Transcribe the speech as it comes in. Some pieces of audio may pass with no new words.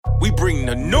We bring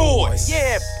the noise.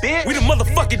 Yeah, bitch. We the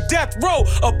motherfucking death row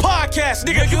of podcasts,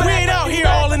 nigga. We ain't out here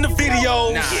all in the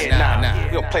videos. Nah.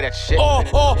 We don't play that shit. All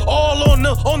on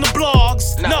the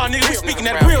blogs. Nah, nigga, we speaking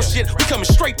that real shit. We coming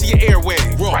straight to your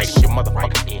airwaves. Right in your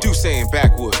motherfucking ear. Do saying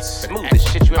backwoods. Smoothest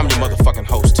shit you ever I'm your heard. motherfucking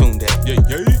host, Tunde.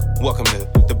 Yeah. Welcome to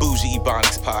the Bougie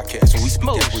Ebonics podcast, where we speak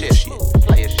Smooth that real shit. shit.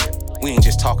 Play your shit. We ain't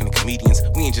just talking to comedians.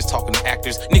 We ain't just talking to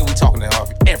actors. Nigga, we talking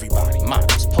to everybody.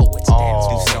 Models, poets,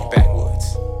 dancers. Do saying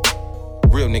backwoods.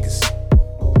 Real niggas.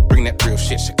 Bring that real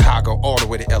shit. Chicago all the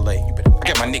way to LA. I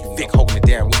got my nigga Vic holding it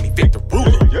down with me. Vic the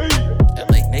Ruler.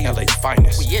 LA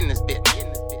finest. We in this bitch.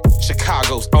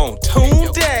 Chicago's own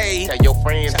Tunde. Tell your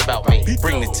friends about me.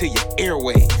 Bring it to your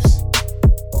airwaves.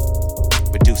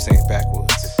 But do saying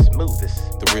backwoods. The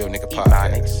smoothest. The Real Nigga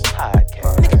Ebonics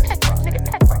Podcast.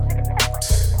 Podcast.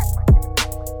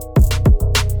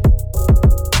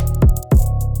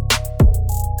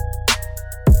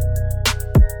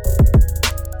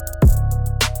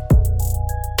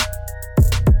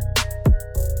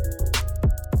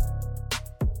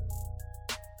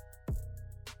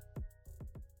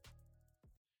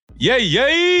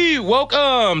 Yay!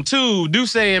 Welcome to Do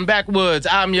Saying Backwoods.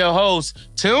 I'm your host,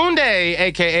 Tunde,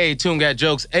 aka Tune Got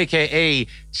Jokes, aka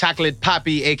Chocolate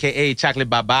Poppy, aka Chocolate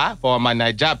Baba, for all my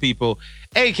night job people,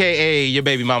 aka your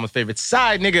baby mama's favorite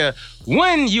side nigga.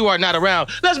 When you are not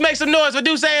around, let's make some noise for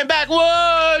Do Saying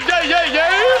Backwoods. Yeah.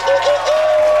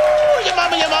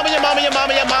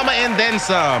 Your mama, and then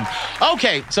some.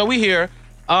 Okay, so we here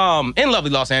in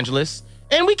lovely Los Angeles.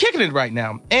 And we kicking it right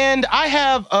now. And I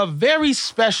have a very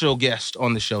special guest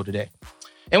on the show today.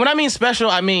 And when I mean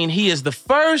special, I mean he is the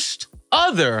first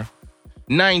other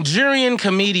Nigerian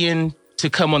comedian to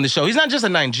come on the show. He's not just a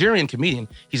Nigerian comedian.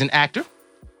 He's an actor.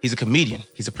 He's a comedian.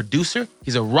 He's a producer.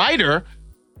 He's a writer.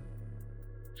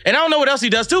 And I don't know what else he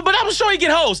does too, but I'm sure he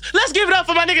can host. Let's give it up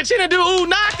for my nigga Chinedu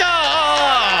Unaka.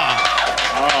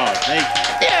 Oh, thank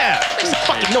you. Yeah, make some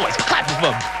fucking noise. Clap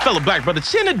for fellow black brother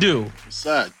Chinedu. What's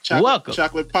up? Welcome.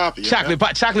 Chocolate Poppy.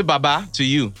 Chocolate Baba to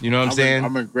you. You know what I'm saying?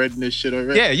 I'm regretting this shit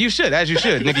already. Yeah, you should, as you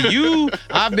should. Nigga,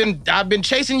 I've been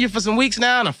chasing you for some weeks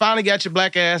now, and I finally got your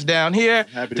black ass down here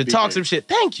Happy to to be talk here. some shit.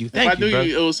 Thank you, If I knew bro.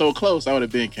 it was so close, I would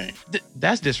have been came.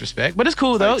 That's disrespect, but it's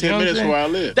cool though. Like you 10 know what I'm minutes saying? from where I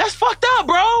live. That's fucked up,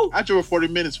 bro. I drove 40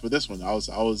 minutes for this one. I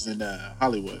was in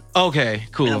Hollywood. Okay, And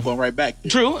I'm cool. going right back there.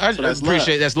 True, I So that's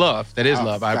appreciate love. that's love. That is I-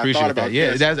 love. I I appreciate thought that. about Yeah,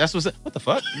 canceling. that's what the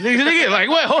fuck? Nigga, like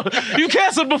what? Hold on. You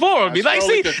canceled before me. Like,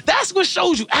 see, that's what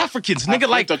shows you Africans, nigga.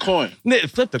 Like the coin.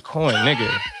 Flip the coin,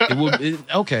 nigga.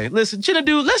 Okay, listen,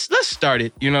 Chinedu, let's start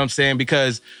it. You know what I'm saying?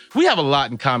 Because we have a lot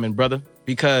in common, brother.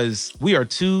 Because we are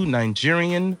two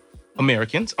Nigerian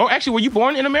Americans. Or actually, were you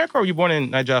born in America or were you born in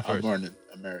Nigeria I first? was born in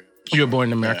America. You were born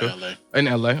in America. Yeah, LA. In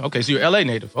LA. Okay, so you're LA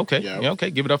native. Okay. Yeah. Yeah, okay.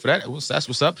 Give it up for that. That's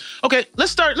what's up. Okay,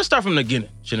 let's start from the beginning,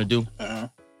 Chinedu. Uh-huh.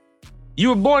 You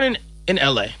were born in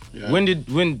LA. Yeah. When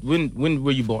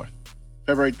were you born?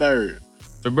 February 3rd,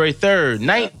 February 3rd,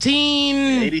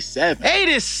 1987.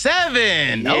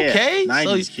 87. Yeah, Okay.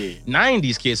 90s so, kid.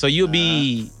 90s kid. So you'll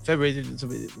be February.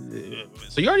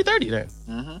 So you're already 30 then.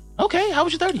 Mm-hmm. Okay. How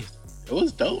was your 30th? It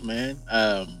was dope, man.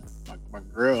 My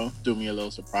girl threw me a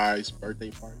little surprise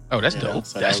birthday party. Oh, that's You know, dope.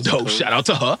 so That's that was dope. cool. Shout out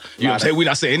to her. You know what I'm saying? We're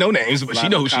not saying no names, but A she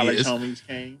lot know of who she college is. homies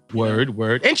came.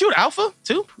 Word. Ain't you an alpha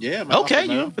too? Yeah, man. Okay,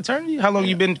 you in fraternity? How long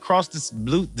you been across the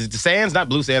sands? Not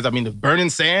blue sands, I mean the burning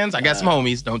sands. I got some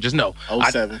homies, don't just know.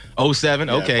 07. 07,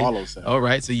 Yeah, okay. fall 07. All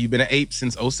right, so you've been an ape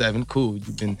since 07. Cool.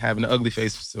 You've been having an ugly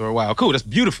face for a while. Cool, that's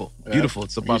beautiful. Yeah. Beautiful.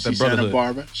 It's about that UC Santa brotherhood.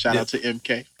 Barbara. Shout Yeah. out to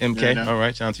MK. MK, You know? all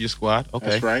right, shout out to your squad. Okay.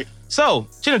 That's right. So,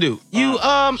 Chinedu, you Shout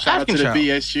out African to the child.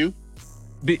 BSU.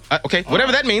 Okay,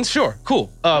 whatever that means, sure,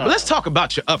 cool. But let's talk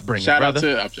about your upbringing, Shout brother. out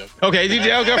to. I'm joking. Okay,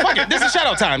 okay, fuck it. This is shout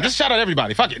out time. Just shout out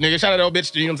everybody. Fuck it, nigga. Shout out old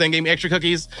bitch. You know what I'm saying? Gave me extra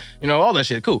cookies. You know, all that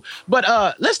shit. Cool. But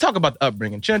let's talk about the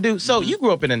upbringing. Chinedu, so you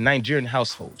grew up in a Nigerian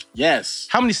household. Yes.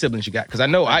 How many siblings you got? Because I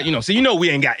know, we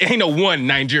ain't no one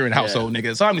Nigerian household,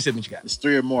 nigga. So how many siblings you got? It's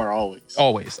 3 or more always.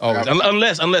 Always.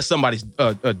 Unless somebody's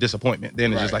a disappointment.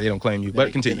 Then it's just Right. like they don't claim you.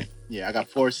 But continue. Yeah, I got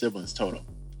 4 siblings total.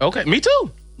 Okay, me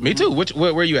too. Me too.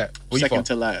 Where you at? Where you Second from?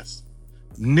 to last.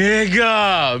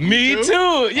 Nigga, me too? too.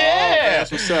 Oh, Yeah.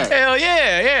 that's what's up. Hell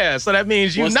yeah. So that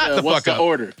means you What's not the what's fuck the up.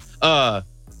 order?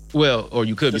 Well, or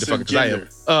you could be Just the fucker because I am.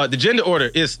 gender. The gender order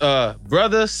is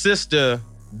brother, sister,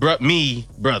 me,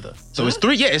 brother. So it's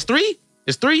 3. Yeah, it's 3.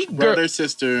 It's 3. Brother,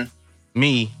 sister.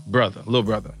 Me, brother, little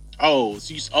brother. Oh,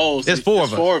 so It's 4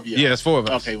 of us. Four of you. Yeah, it's 4 of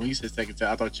us. Okay, when you said second to,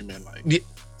 I thought you meant like Yeah.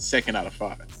 second out of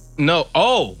 5. No.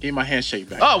 Oh. Give me my handshake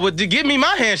back. Oh, well, give me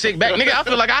my handshake back, nigga. I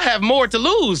feel like I have more to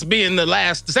lose being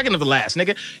the second of the last,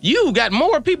 nigga. You got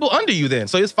more people under you then.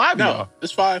 So it's 5 of No, y'all.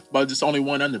 it's 5, but just only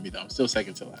one under me though. I'm still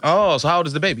second to last. Oh, so how old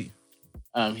is the baby?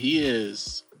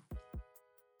 He's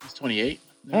 28.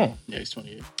 Oh. Yeah, he's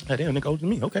 28. Hey, damn, nigga older than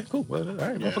me. Okay, cool. Well, all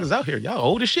right, Yeah. motherfuckers out here. Y'all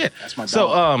old as shit. That's my So,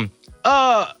 dog.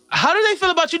 how do they feel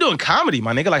about you doing comedy,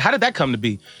 my nigga? Like, how did that come to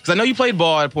be? Because I know you played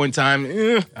ball at a point in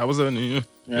time. I was a, you know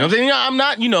what I'm saying? I'm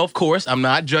not, of course, I'm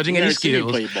not judging You any never seen me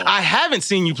skills. play ball. I haven't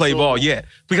seen you play So- ball yet.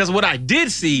 Because what I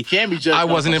did see, Can't be judged I off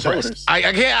wasn't my impressed. shoulders. I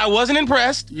can't, I wasn't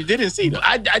impressed. You didn't see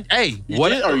that. Hey, You what?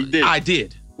 did or you did? I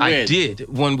did. I When? did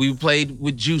when we played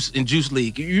with Juice in Juice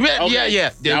League. Okay. Yeah.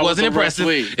 It That was wasn't a rough impressive.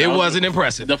 league. It That was wasn't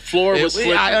impressive. The floor was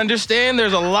slippery. I understand.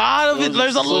 There's a lot of It it. was a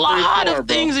There's a slippery lot floor, of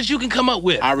bro. things that you can come up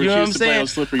with. I you know what I'm refuse to play saying? on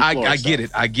slippery I floor, get so.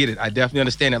 it. I get it. I definitely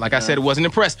understand that. Like I said, it wasn't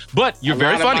impressed. But you're A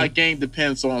very lot of my funny. game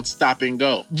depends on stop and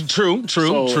go. True.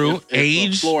 So if the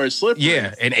Age. floor is slippery.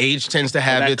 Yeah, and age tends to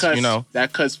have its.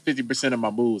 That cuts 50% of my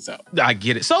moves out. I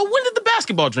get it. So when did the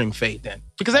basketball dream fade then?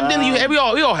 Because evidently we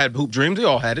all had hoop dreams. We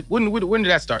all had it. When did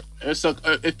that start?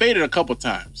 It faded a couple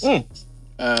times.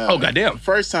 Oh, goddamn.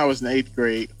 First time was in 8th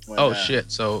grade. When, Oh shit.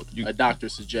 So a doctor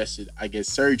suggested I get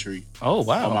surgery Oh on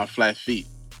wow. my flat feet,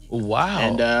 Wow.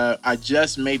 and I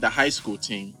just made the high school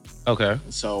team. Okay.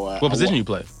 So What position you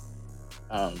play?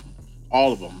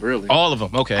 All of them, really. All of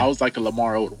them. Okay. I was like a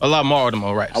Lamar Odom. A lot more of them.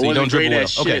 All right. I So you wasn't don't dribble great well. at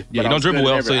shit, Okay. but Yeah, you I don't was dribble good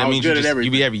at well. So everything. that I was means good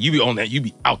at you be on that. You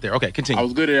be out there. Okay. Continue. I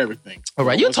was good at everything. All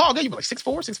right. So You're I was- tall guy. You be like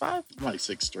 6'4", 6'5"? I'm like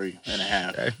 6'3" and a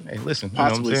half. Okay. Hey, listen. You know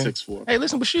what I'm Possibly saying? 6'4". Hey,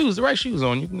 listen, with shoes, the right shoes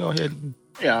on, you can go ahead and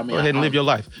Yeah, I mean, live your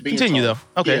life. being Continue tall.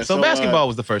 though. Okay. Yeah, so so, basketball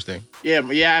was the first thing. Yeah,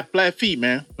 I had flat feet,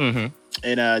 man. Mm-hmm.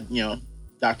 And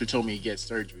doctor told me to get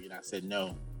surgery, and I said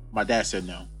no. My dad said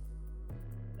no,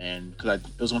 and because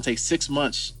it was gonna take 6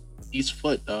 months each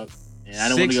foot, dog. And I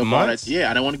don't want 6 to give all months? that.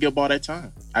 Yeah, I don't want to give all that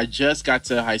time. I just got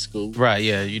to high school. Right.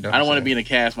 Yeah. You know. I don't want to be in a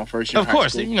cast my first year. Of in high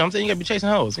course. school. You know what I'm saying? You got to be chasing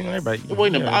hoes. You know, everybody.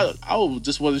 Wait, yeah. I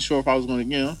just wasn't sure if I was going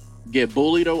to, get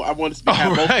bullied or I wanted to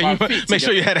have Oh, both right. my You feet. Make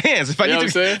sure you had hands. If I You know need what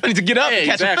I'm saying? I need to get up and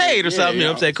catch exactly. a fade or Yeah, something. You know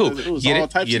what I'm saying? Cool. It was Get all it.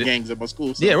 types Get of it. gangs at my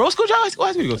school. So. Yeah. What school? High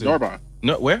school you go to? Norbon.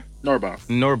 No, where? Norbon.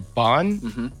 Norbon.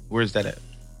 Mm-hmm. Where's that at?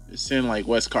 It's in like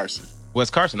West Carson.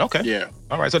 West Carson. Okay. Yeah.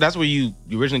 All right. So that's where you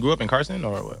originally grew up in Carson,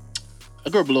 or what? I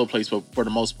grew up a little place, but for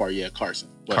the most part, yeah, Carson.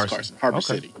 West Carson. Harbor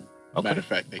Okay. City. Okay. Matter of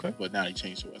fact, Okay. but now they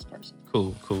changed to West Carson.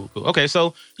 Cool. Okay,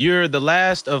 so you're the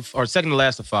last of, or second to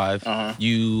last of 5. Uh-huh.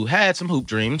 You had some hoop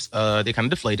dreams. They kind of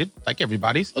deflated, like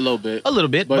everybody's. A little bit. A little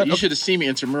bit, But you okay. should have seen me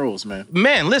intramurals, man.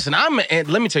 Man, listen, and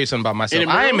let me tell you something about myself.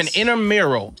 I am an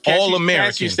intramural Cats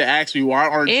All-American. used to ask me why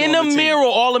aren't you on the team? Intramural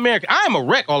All-American. I am a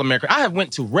rec All-American. I have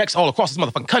went to recs all across this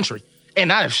motherfucking country, and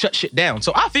I have shut shit down.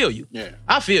 So I feel you. Yeah.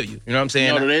 I feel you. You know what I'm You saying?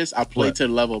 know what it is? I play What? to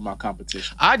the level of my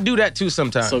competition. I do that too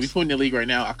sometimes. So if you put me in the league right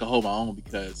now, I can hold my own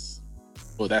because,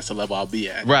 well, that's the level I'll be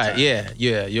at. the Right, time.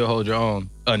 yeah. You'll hold your own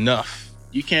enough.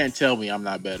 You can't tell me I'm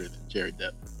not better than Jared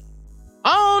Depp.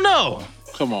 I don't know.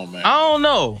 Come on, man. I don't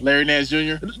know. Larry Nance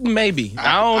Jr. Maybe.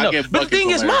 I don't I know. get But the thing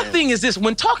buckets is, on my Larry Nance. thing is this: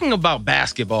 when talking about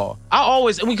basketball, I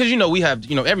always, because we have,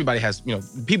 everybody has,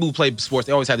 people who play sports,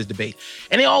 they always have this debate,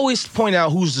 and they always point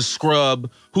out who's the scrub,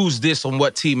 who's this on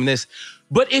what team and this.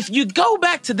 But if you go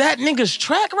back to that nigga's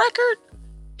track record,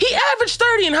 he averaged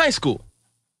 30 in high school.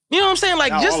 You know what I'm saying?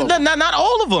 Like, Not just all of them. not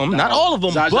all of them, not all of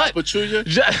them, Zaza but Pachulia?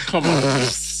 Ja- Come on.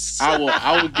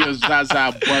 I would give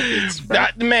Zaza buckets, bro.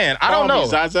 Man, I Call don't me know.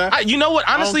 Zaza. You know what?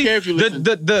 don't Honestly, care if you listen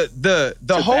the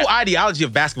to whole that. ideology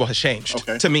of basketball has changed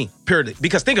Okay. to me, purely.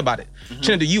 Because think about it.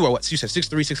 Chinadu, you are what? You said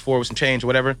 6'3", 6'4" with some change or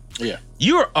whatever. Yeah.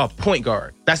 You're a point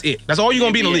guard. That's it. That's all you're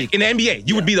gonna be in the NBA. league. In the NBA,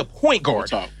 you would be the point guard.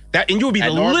 talk. And you would be At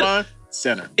the little. Norbon,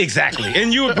 center. Exactly.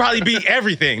 And you would probably be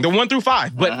everything, the 1 through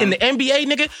 5. But Uh-huh. in the NBA,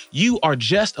 nigga, you are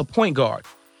just a point guard.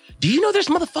 Do you know there's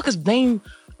motherfuckers named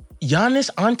Giannis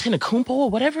Antetokounmpo or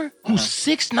whatever, who's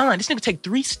 6'9"? This nigga take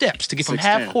 3 steps to get from 6'10".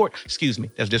 half court. Excuse me,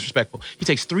 that's disrespectful. He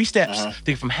takes 3 steps Uh-huh. to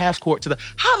get from half court to the.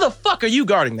 How the fuck are you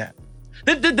guarding that?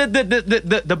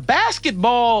 The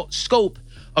basketball scope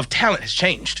of talent has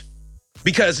changed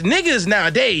because niggas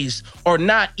nowadays are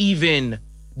not even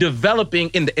developing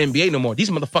in the NBA no more. These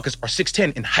motherfuckers are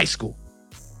 6'10" in high school.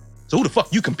 So who the fuck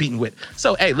you competing with?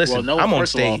 So hey, listen, Well, no, I'm on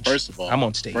first of all- stage. First of all, I'm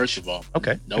on stage. First of all,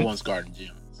 Okay. no one's guarding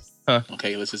Giannis. Huh.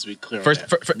 Okay, let's just be clear. First, on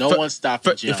that. No one's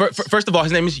stopping Giannis. First of all,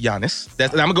 his name is Giannis.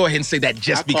 And I'm gonna go ahead and say that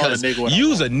just I call because a nigga what I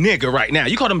you's a want. nigga right now.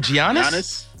 You called him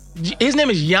Giannis? Giannis? His name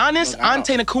is Giannis Look, I don't-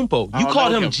 Antetokounmpo. I You don't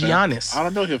called know him fam. Giannis. I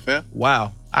don't know him, fam.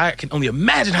 Wow. I can only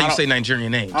imagine how I you don't- say Nigerian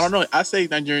names. I don't know. I say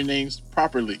Nigerian names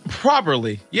properly.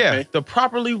 Properly. Yeah. Okay. The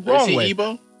properly Is wrong he way.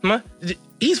 Igbo? Huh?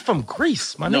 He's from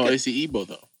Greece, my No, nigga. is he Igbo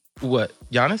though? What?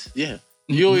 Giannis? Yeah.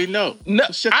 You already know. No,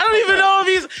 Shut I the don't even fuck know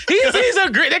if he's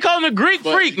a Greek. They call him a Greek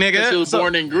But freak, nigga. He was So-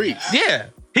 born in Greece. yeah,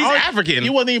 he's Oh, African. He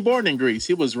wasn't even born in Greece.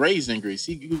 He was raised in Greece.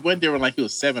 He went there when like he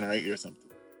was 7 or 8 or something.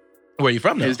 Where you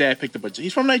from, though? His dad picked up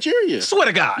he's from Nigeria. Swear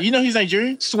to God. You know he's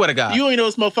Nigerian? Swear to God. You only know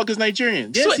this motherfucker's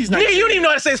Nigerian. Yes, he's Nigga, Nigerian. you don't even know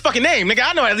how to say his fucking name, nigga.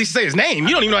 I know at least to say his name.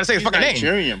 You don't even know how to say his He's fucking name.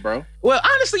 Nigerian, bro. Well,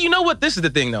 honestly, you know what? This is the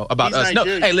thing though about He's us. No,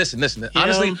 Nigerian. hey, listen.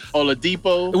 Honestly, Him,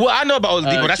 Oladipo. well, I know about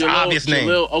Oladipo. That's an obvious name.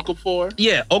 Jalil Okafor.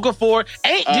 Yeah, Okafor.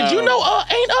 Did you know?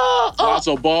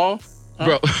 Lonzo Ball.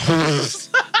 Bro.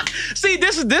 See,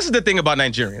 this is the thing about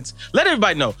Nigerians. Let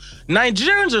everybody know.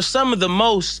 Nigerians are some of the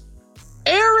most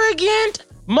arrogant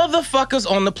motherfuckers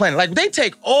on the planet. Like, they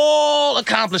take all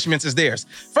accomplishments as theirs.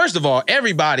 First of all,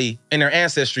 everybody in their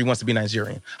ancestry wants to be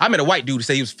Nigerian. I met a white dude who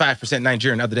said he was 5%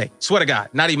 Nigerian the other day. Swear to God,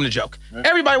 not even a joke. Yeah.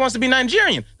 Everybody wants to be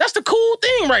Nigerian. That's the cool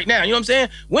thing right now. You know what I'm saying?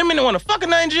 Women that want to fuck a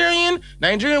Nigerian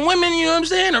women, you know what I'm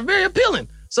saying, are very appealing.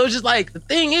 So it's just like, the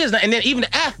thing is, and then even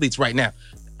the athletes right now.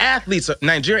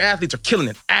 Nigerian athletes are killing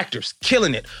it. Actors,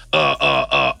 killing it.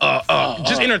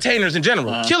 Just entertainers in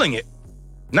general, killing it.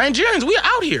 Nigerians, we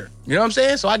out here. You know what I'm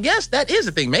saying? So I guess that is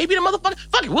the thing. Maybe the motherfucker,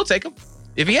 fuck it, we'll take him.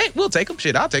 If he ain't, we'll take him.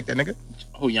 Shit, I'll take that nigga.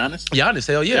 Oh, Giannis? Giannis,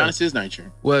 hell yeah. Giannis is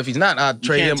Nigerian. Well, if he's not, I'll You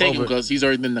trade can't him take him over. because he's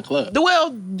already in the club.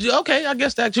 Well, okay, I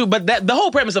guess that too. But the whole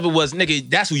premise of it was, nigga,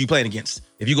 that's who you playing against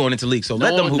if you going into the league. So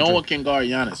let them hoop. No one can guard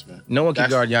Giannis, man. No one can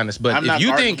guard Giannis. But I'm if not you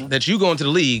guarding think him. that you go into the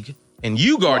league and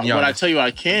you guard Giannis, What I tell you what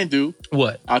I can do,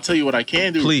 I'll tell you what I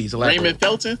can do. Please, elaborate. Raymond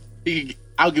Felton,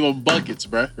 I'll give him buckets,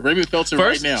 bro. Raymond Felton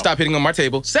First, right now. stop hitting on my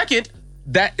table. Second,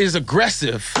 that is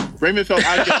aggressive. Raymond Felton.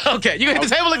 Okay, you can hit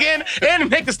the table again and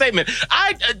make the statement.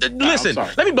 Listen,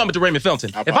 sorry. let me bump it to Raymond Felton.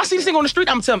 If I see this apologize. thing on the street,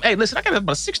 I'm gonna tell him, hey, listen, I got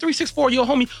about a 6'3", 6'4"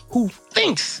 homie who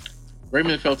thinks.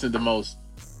 Raymond Felton, the most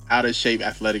out of shape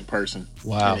athletic person.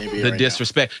 Wow, in the NBA the right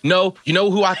disrespect. No, you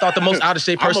know who I thought the most out of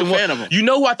shape I'm a person was? fan of him. You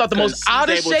know who I thought the now. most out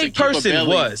of He's able to shape keep a person belly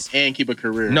was? and keep a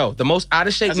career. No, the most out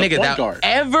of shape As a nigga point that guard.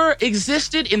 ever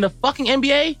existed in the fucking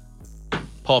NBA?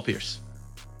 Paul Pierce.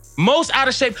 Most out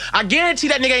of shape. I guarantee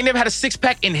that nigga ain't never had a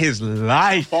six-pack in his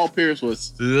life. Paul Pierce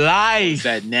was Life.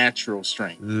 that natural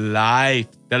strength. Life.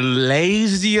 The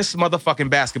laziest motherfucking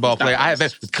basketball player I have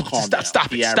ever. Calm down.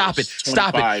 Stop He it. Stop it. averaged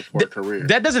Stop 25 it. for a career.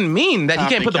 That doesn't mean that he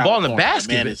can't put the ball in the Compton,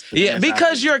 basket. California. Man, Yeah, it's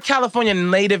because not- you're a California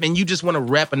native and you just want to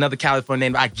rep another California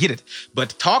native. I get it.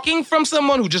 But talking from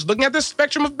someone who just looking at the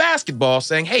spectrum of basketball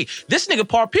saying, hey, this nigga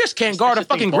Paul Pierce can't guard a actually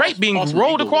fucking think grape being Paul's from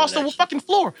rolled across the Inglewood, fucking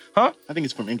floor. Huh? I think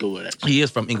it's from Inglewood, actually. He is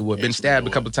from Inglewood. Yeah, Been he's from stabbed a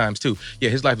Inglewood. couple of times too. Yeah,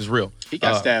 his life is real. He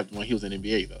got stabbed when he was in the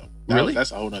NBA, though. Really?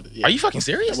 That's a whole nother. Yeah. Are you fucking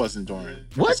serious? That wasn't during.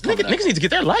 What? that's coming up. Niggas need to get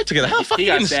their life together. How the fuck He you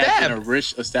got getting stabbed in stabbed? a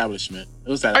rich establishment. It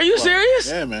was at a Are you club. serious?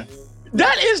 Yeah, man.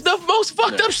 That is the most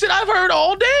fucked up shit I've heard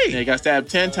all day. Yeah, he got stabbed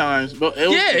 10 times, but it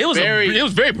was Yeah, it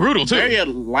was very brutal too. very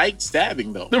light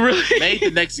stabbing though. Really? Made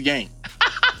the next game.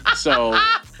 So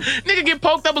Nigga get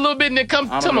poked up a little bit and then come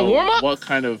I to don't a know warm up. what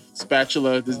kind of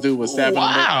spatula this dude was stabbing him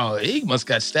with. Wow, he must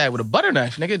got stabbed with a butter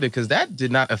knife, nigga, because that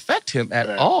did not affect him at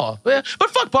Yeah. all. But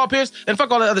fuck Paul Pierce and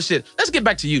fuck all that other shit. Let's get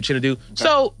back to you, Chinadu.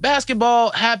 So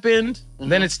basketball happened,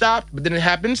 then it stopped, but then it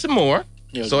happened some more.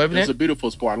 Yeah, So it was a evident. beautiful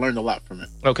sport. I learned a lot from it.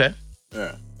 Okay,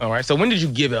 Yeah. all right. So when did you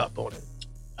give up on it?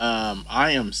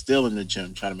 I am still in the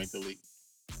gym trying to make the league.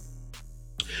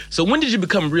 So when did you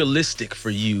become realistic for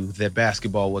you that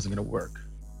basketball wasn't gonna work?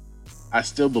 I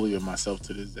still believe in myself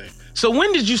to this day. So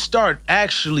when did you start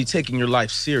actually taking your life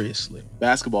seriously?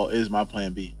 Basketball is my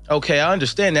plan B. Okay, I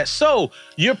understand that. So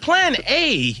your plan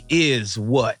A is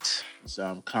what?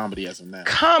 So comedy as of now.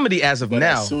 Comedy as of But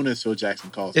now. as soon as Phil Jackson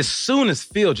calls me, As soon as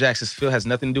Phil has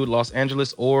nothing to do with Los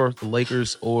Angeles or the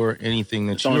Lakers or anything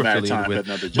that It's only you're a matter of affiliated time with.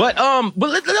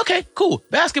 for another job. Okay, cool.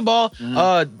 Basketball,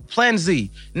 plan Z.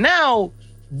 Now,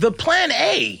 the plan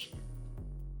A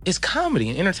is comedy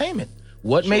and entertainment.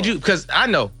 What made you, because I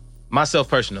know myself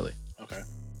personally, okay.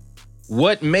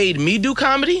 what made me do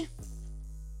comedy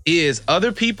is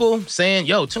other people saying,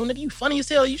 yo, Tune, you funny as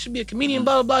hell. You should be a comedian,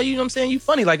 blah, blah, blah. You know what I'm saying? You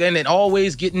funny. Like, and then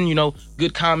always getting,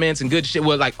 good comments and good shit.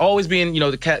 Well, like always being,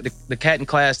 the cat in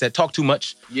class that talk too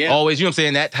much. Yeah. Always, you know what I'm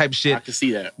saying? That type of I shit. can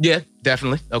see that. Yeah,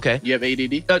 definitely. Okay. You have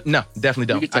ADD? No, definitely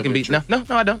don't. You can I can tell be, me the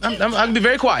no, I don't. I can be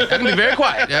very quiet. I can be very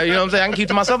quiet. You know what I'm saying? I can keep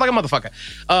to myself like a motherfucker.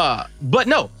 But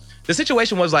no, the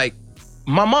situation was like,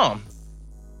 my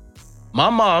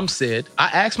mom said, I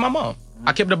asked my mom,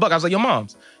 I kept it a buck. I was like, yo,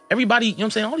 moms, everybody, you know what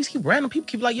I'm saying? All these random people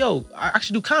keep like, yo, I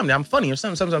should do comedy. I'm funny or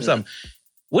something.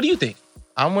 What do you think?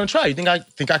 I want to try. You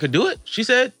think I could do it? She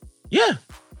said, yeah,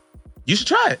 you should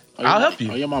try it. I'll help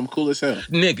you. Oh, your mom cool as hell.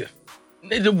 Nigga,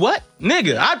 what?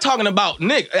 Nigga, I'm talking about,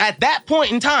 nigga, at that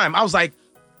point in time, I was like,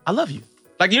 I love you.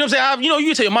 Like, you know what I'm saying?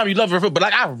 You tell your mom you love her, but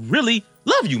like, I really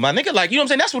love you, my nigga. Like, you know what I'm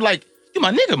saying? That's what, like, You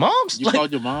my nigga, moms. You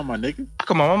called your mom my nigga? I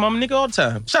call my mom a nigga all the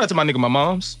time. Shout out to my nigga, my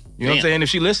moms. You know what I'm Damn. saying? If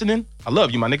she listening, I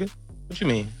love you, my nigga. What you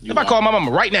mean? You If I mom. call my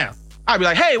mama right now, I'd be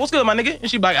like, hey, what's good, my nigga? And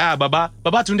she'd be like, baba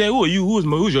tunde, who are you?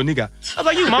 Who's your nigga? I was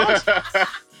like, you, moms.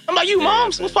 I'm like, you, Yeah,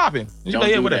 moms? man. What's popping? And she'd be Don't like,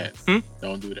 yeah, do whatever. that.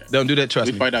 Don't do that. Don't do that, trust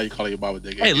We me. find out you calling your mama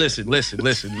nigga. Hey, listen,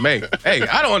 man. Hey,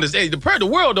 I don't understand. The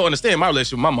world don't understand my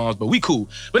relationship with my moms, but we cool.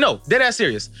 But no, dead ass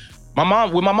serious. My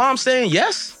mom saying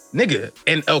yes, nigga.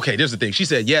 And okay, there's the thing. She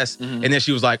said yes, and then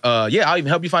she was like, yeah, I'll even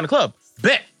help you find a club.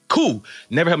 Bet. Cool.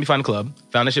 Never helped me find a club.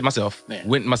 Found that shit myself. Man,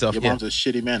 Went myself. Your Yeah. mom's a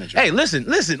shitty manager. Hey, listen.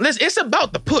 It's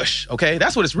about the push, okay?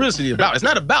 That's what it's really about. It's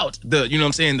not about the, you know what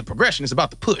I'm saying, the progression. It's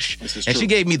about the push. This is And she true.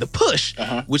 gave me the push,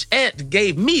 which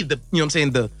gave me the, you know what I'm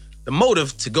saying, the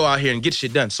motive to go out here and get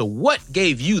shit done. So what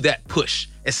gave you that push,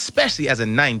 especially as a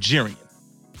Nigerian,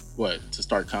 What? To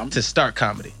start comedy? to start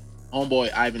comedy?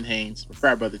 Homeboy Ivan Haynes, my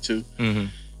frat brother too. Mm-hmm.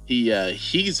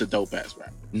 He's a dope ass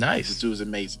rapper. This Nice. dude's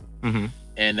amazing. Mm-hmm.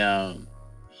 And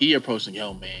he approached me,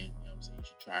 yo, man, you know what I'm saying? You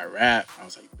should try rap. I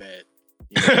was like, bet.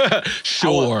 You know,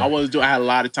 Sure. I was doing. I had a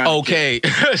lot of time. Okay.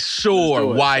 Sure. Let's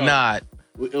do it. Why So- not?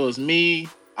 It was me,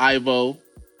 Ivo.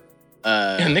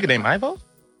 A nigga named Ivo?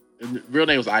 Real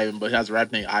name was Ivan, but he has a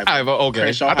rap name Ivo. Ivo, okay.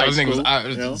 Crenshaw I thought his High name was,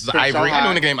 School, you know, was Crenshaw Ivory. I knew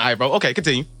High. a nigga named Ivo. Okay,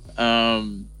 continue.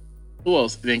 Who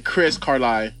else? Then Chris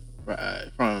Carlisle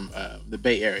from the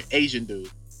Bay Area, Asian dude.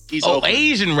 He's Oakland.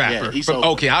 Asian rapper. Yeah, he's From-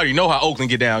 Oakland. okay, I already know how Oakland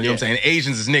get down. You know what I'm Yeah. saying?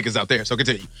 Asians is niggas out there. So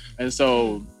continue. And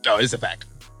so Oh, it's a fact.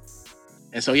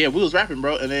 yeah, we was rapping,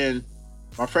 bro. And then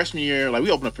my freshman year, like we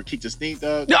opened up for Keek the Sneak,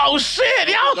 dog. No shit,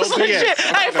 yo. Don't Some do that. shit.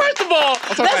 Hey, I'm first of all,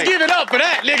 talking let's like- give it up for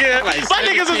that, nigga. like My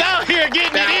niggas was 17,000 out here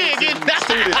getting it in, getting that.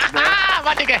 students, bro.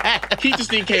 My nigga had. Keek the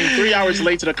Sneak came 3 hours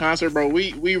late to the concert, bro.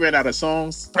 We ran out of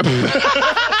songs.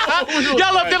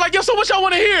 Y'all up there like, yo, so what y'all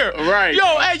want to hear? Right.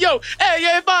 Yo,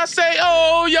 hey, if I say,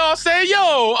 oh, y'all say,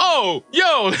 yo.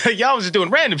 Y'all was just doing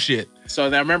random shit. So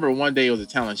then I remember one day it was a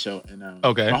talent show, and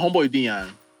Okay. my homeboy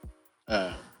Dion,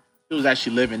 he was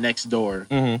actually living next door.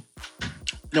 Mm-hmm.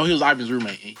 No, he was Ivan's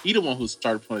roommate. And he the one who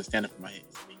started putting stand up in my head.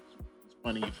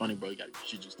 I mean, it's funny, bro. You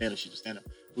should do stand up.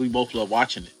 We both love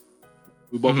watching it.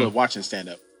 We both love watching stand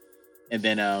up. And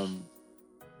then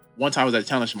one time I was at a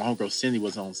talent show, my homegirl Cindy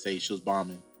was on stage. She was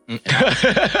bombing. And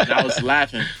I was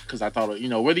laughing because I thought,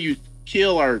 whether you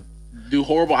kill or do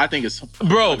horrible, I think it's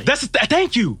Bro, funny.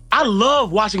 thank you. I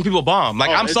love watching people bomb. Like,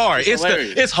 Oh, I'm sorry. it's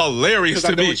hilarious. It's hilarious 'Cause I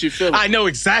to know me. what you feel. I know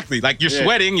exactly. Like, you're Yeah.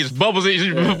 sweating, your bubbles,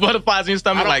 your butterflies in your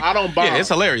stomach. I don't bomb. Yeah, it's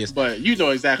hilarious. But you know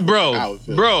exactly how it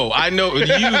feels. Bro, I know you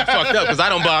fucked up because I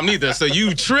don't bomb neither. So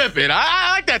you tripping.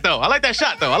 I like that though. I like that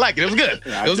shot though. I like it. It was good.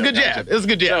 Yeah, It was a good jab. It was a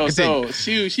good jab. So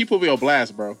she put me on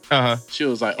blast, bro. Uh-huh. She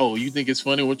was like, "Oh, you think it's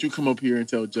funny? Why don't you come up here and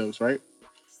tell jokes, right?"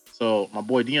 So my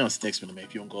boy Dion texted me, "Man,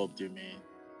 if you don't go up there, man,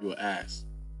 you an ass."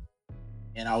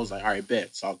 And I was like, "All right,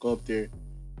 bet." So I'll go up there,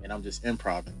 and I'm just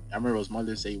improvising. I remember it was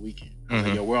Mother's Day weekend. I was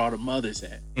like, "Yo, where all the mothers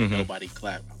at?" Nobody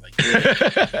clapped. I was like,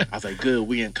 "Good." I was like, "Good,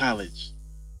 we in college."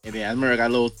 And then I remember I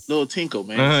got a little tinkle,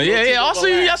 man. Just a little tinkle, Also,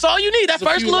 little laugh. that's all you need. That Just a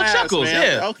first few little laughs, chuckles. man. I was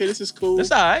Yeah. like, okay, this is cool.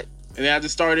 That's all right. And then I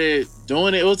just started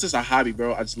doing it. It was just a hobby,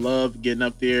 bro. I just loved getting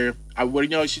up there.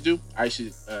 What I should do? I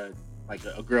should like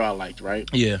a girl I liked, right?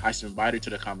 Yeah. I should invite her to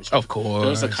the comedy show. Of course. There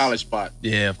was a college spot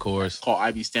Yeah, of course. called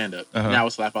IB Stand Up. Uh-huh. Now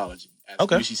it's Laughology at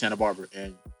Okay. UC Santa Barbara.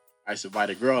 And I used to invite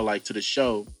a girl I liked to the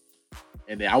show.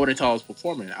 And then I wouldn't tell I was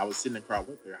performing. I was sitting in the crowd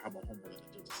with her. I had my homeboy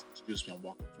just introduced me. I'm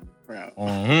walking from the crowd.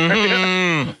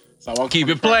 Mhm. So I walk Keep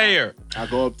from it the crowd. player. I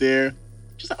go up there.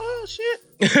 She's like, oh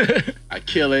shit. I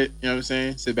kill it. You know what I'm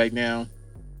saying? Sit back down.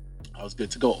 I was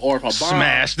good to go. Or if I bomb,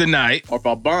 Smash the night. or if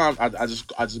I bomb, I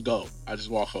just go. I just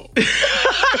walk home.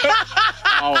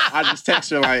 I just text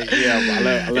her like,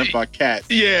 yeah, I left my cat.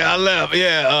 Yeah, I love.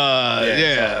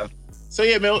 Yeah. So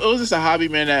yeah, man, it was just a hobby,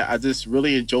 man, that I just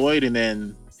really enjoyed. And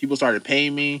then people started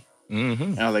paying me, Mm-hmm.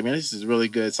 and I was like, man, this is really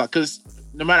good. So, because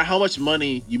no matter how much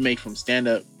money you make from stand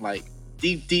up, like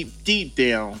deep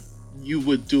down, you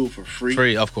would do it for free.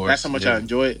 Free, of course. That's how much yeah. I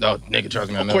enjoy it. Oh, nigga,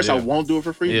 trust me. Of course, I won't do it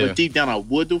for free, Yeah. but deep down, I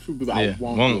would do it for free, but I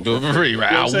won't do it for free,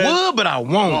 right? You know what I'm saying? I would, but I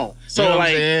won't. won't. So You know what I'm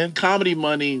like saying? comedy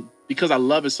money, because I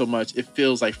love it so much, it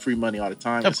feels like free money all the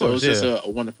time. Of So it was course, just a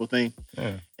wonderful thing.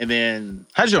 Yeah. And then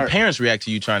How did your parents react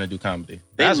to you trying to do comedy?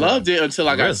 They loved it until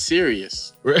I got Really?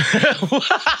 serious. it.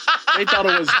 They thought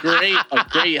it was a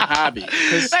great hobby.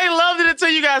 'Cause- They loved it until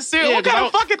you got serious. What kind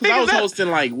of fucking thing I is was that? hosting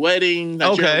like wedding,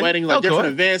 Nigerian weddings, like Okay. different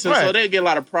events, and so Right. they get a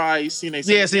lot of pride. Seeing they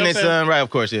Yeah, seeing their son, right? Of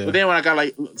course, yeah. But then when I got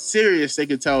like serious, they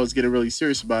could tell I was getting really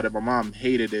serious about it. My mom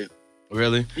hated it.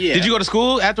 Really? Yeah. Did you go to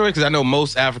school afterwards? Because I know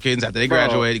most Africans, after they Bro,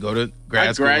 graduate, go to grad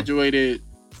I school. graduated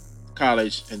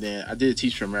college, and then I did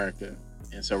Teach for America.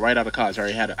 And so right out of college, I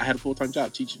had a full-time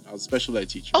job teaching. I was a special ed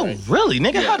teacher. Oh, right? really,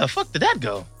 nigga? Yeah. How the fuck did that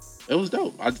go? It was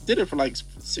dope. I did it for like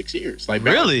 6 years. Like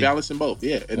Really? balancing both.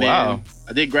 Yeah. And Wow. then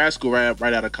I did grad school right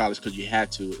out of college because you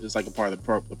had to. It was like a part of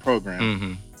the program.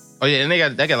 Mm-hmm. Oh yeah, and they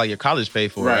got like your college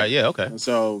paid for, right? Yeah, okay. And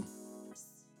so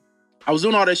I was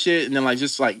doing all that shit, and then like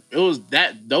just like it was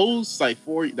that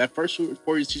first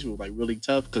 4 years teaching was like really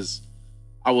tough because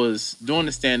I was doing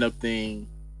the stand-up thing.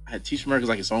 I had teaching America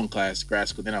like its own class, grad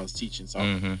school. Then I was teaching, so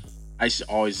I used to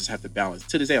always just have to balance.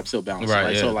 To this day, I'm still balancing.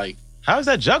 Right, yeah. So like, how is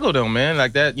that juggle though, man?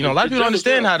 Like that, a lot of people don't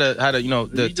understand how to, the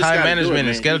You just time gotta do it, management and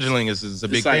man. scheduling is a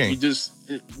big it's like thing. you just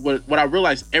what I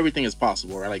realized, everything is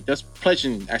possible, right? Like that's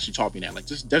pledging actually taught me that. Like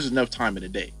just there's enough time in the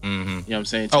day. Mm-hmm. You know what I'm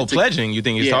saying? Pledging? You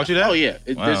think he's taught you that? Oh yeah.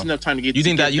 Wow. There's enough time to get. You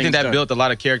think to that get things done. built a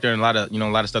lot of character and a lot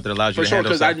of stuff that allows you For to sure, handle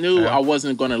because I stuff? knew Yeah. I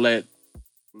wasn't going to let.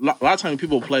 A lot of times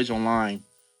people pledge online,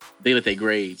 they let their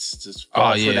grades just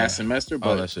fall for that semester.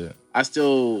 But that shit. I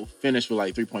still finished with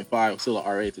like 3.5, still an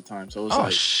RA at the time. So it was Oh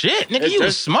like, shit, nigga, it's you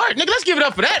was just- smart, nigga. Let's give it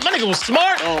up for that. My nigga was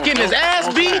smart, getting his ass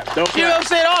don't beat. clap, don't You know what I'm clap.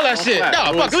 saying? All that Don't shit. clap. No, It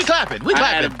fuck, was- we clapping. We I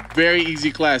had clapping. a very easy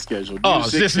class schedule. Oh,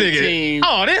 Six this to nigga. 15.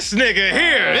 Oh, this nigga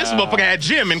here. This motherfucker had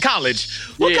gym in college.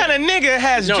 What Yeah. kind of nigga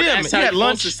has No, gym? that's You how had you're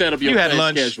lunch. supposed to set up your You had class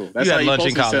lunch. schedule. You That's how had you're lunch in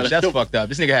supposed to set college. up That's your- fucked up.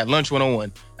 This nigga had lunch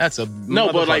 101. That's a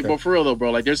No, but like, motherfucker. but for real though,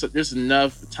 bro, like there's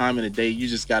enough time in the day. You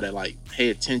just gotta like pay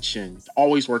attention.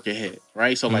 Always work ahead,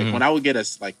 right? So like when I would get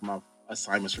my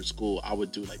assignments for school, I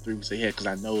would do like 3 weeks ahead because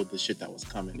I know the shit that was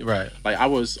coming. Right. Like I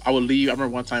would leave. I remember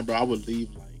one time, bro, I would leave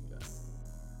like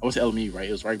I was at LME, right?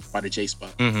 It was right by the J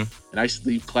spot, Mm-hmm. and I used to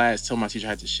leave class, tell my teacher I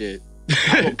had to shit.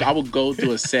 I would go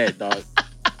do a set, dog.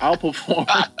 I'll perform,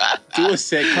 do a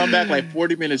set, come back like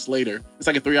 40 minutes later. It's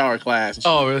like a 3-hour class. And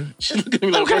Oh, really? she look at me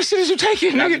like, What kind of shit is you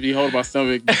taking, I have to nigga? be holding my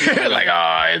stomach. Like,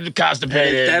 oh, it's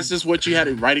constipated. That's just what you had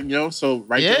to write, So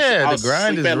right Yeah, there, the I'll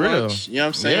grind sleep is at real. lunch, you know what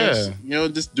I'm saying? Yeah.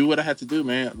 Just do what I had to do,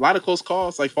 man. A lot of close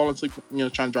calls, like falling asleep,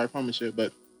 trying to drive home and shit.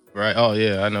 But Right. Oh,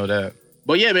 yeah, I know that.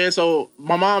 yeah, man. So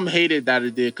my mom hated that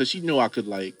it did because she knew I could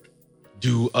like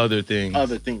Do other things.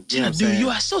 other things. You know what I'm Dude, saying? you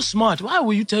are so smart. Why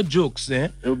will you tell jokes,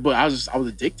 man? But I was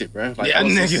addicted, bro. Like, Yeah, I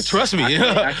was nigga, just- trust me.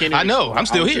 I can't I even- know. I'm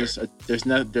still was here. just,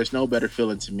 there's no better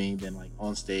feeling to me than like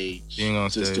on stage, Being on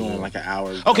just stage, doing yeah. like an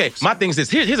hour. of Okay, jokes. my thing is this.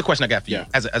 Here's a question I got for you Yeah.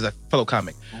 as a fellow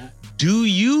comic. Do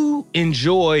you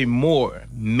enjoy more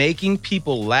making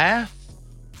people laugh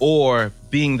or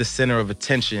being the center of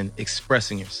attention,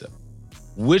 expressing yourself?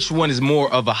 Which one is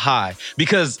more of a high?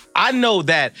 Because I know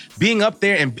that being up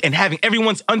there and having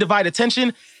everyone's undivided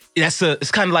attention,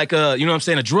 it's kind of like a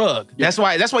drug. Yeah.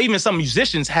 That's why even some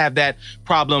musicians have that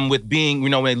problem with being,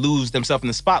 when they lose themselves in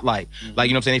the spotlight.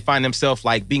 Like, they find themselves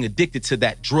like being addicted to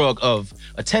that drug of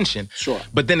attention. Sure.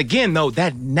 But then again, though,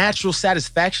 that natural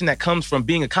satisfaction that comes from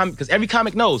being a comic, because every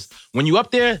comic knows when you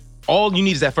up there, all you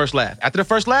need is that first laugh. After the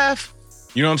first laugh,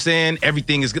 you know what I'm saying?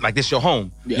 Everything is good. Like, this your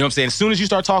home. Yeah. You know what I'm saying? As soon as you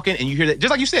start talking and you hear that,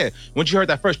 just like you said, once you heard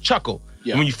that first chuckle,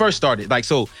 Yeah. when you first started, like,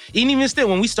 so even still,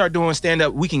 when we start doing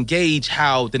stand-up, we can gauge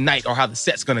how the night or how the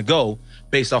set's gonna go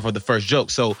based off of the first joke.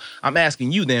 So I'm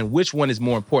asking you then, which one is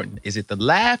more important? Is it the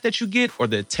laugh that you get or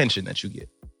the attention that you get?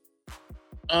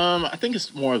 I think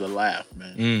it's more of the laugh,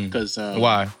 man. Because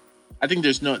Why? I think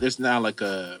there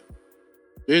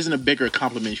isn't a bigger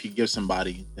compliment you could give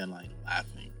somebody than like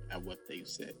laughing at what they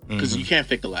said. Because you can't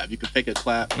fake a laugh. You can fake a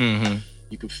clap. Mm-hmm.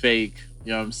 You can fake,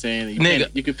 you know what I'm saying? Nigga.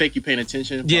 You can fake you paying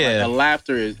attention. But Yeah. like, the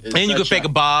laughter is And you can such fake a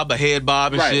bob, a head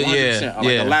bob and right, shit. 100%. Yeah. Like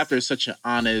yeah. the laughter is such an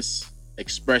honest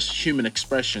human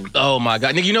expression. Oh my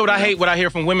God. Nigga, you know what I hate? What I hear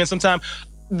from women sometimes?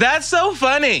 That's so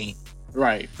funny.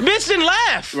 Right. Bitch didn't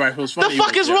laugh. Right. It was The funny.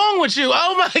 fuck is Yeah. wrong with you?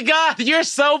 Oh my God, you're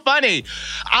so funny.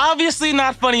 Obviously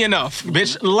not funny enough.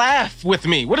 Bitch, laugh with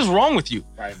me. What is wrong with you?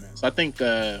 Right, man. So I think,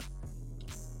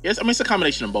 yes, I mean, it's a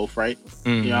combination of both, right?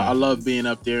 Mhm. You know, I love being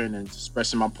up there and then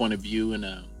expressing my point of view in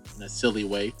a silly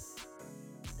way.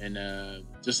 And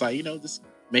just like, just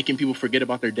making people forget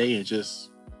about their day and just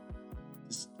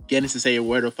getting to say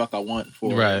where the fuck I want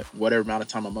for Right. whatever amount of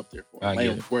time I'm up there for. I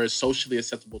get it. Where it's socially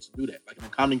acceptable to do that. Like in a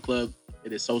comedy club,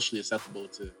 it is socially acceptable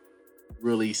to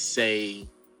really say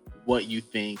what you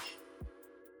think,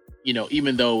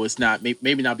 even though it's not,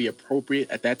 maybe not be appropriate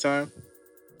at that time.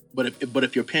 But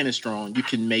if your pen is strong, you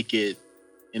can make it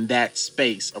in that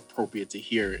space appropriate to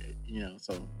hear it,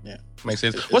 So yeah, Makes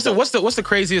sense. It's What's dope. the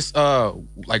craziest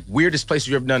weirdest place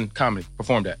you ever done comedy,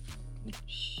 performed at?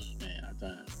 Man, I've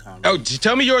done comedy. Oh,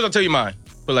 tell me yours, I'll tell you mine.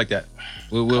 Put it like that.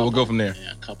 We'll go from there.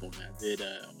 Yeah, a couple, man. I did.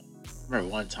 I remember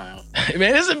one time.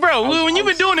 Man, this is bro. When you've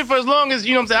been doing it for as long as I've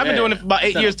been Yeah, doing it for about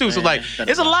 8 years too. So like,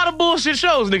 it's a lot of bullshit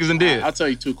shows niggas done did. I'll tell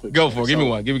you two quick. Go stories. for it. Give me So,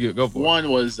 one. Go for it. One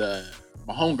was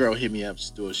my homegirl hit me up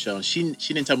to do a show, and she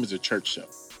didn't tell me it was a church show.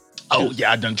 Oh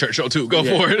yeah, I done church show too. Go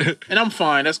Yeah. for it. And I'm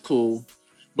fine. That's cool.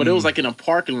 But it was like in a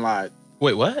parking lot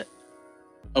Wait, what?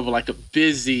 of like a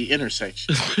busy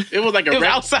intersection. It was like a It was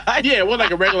reg- outside. Yeah, it was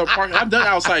like a regular park. I've done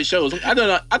outside shows. I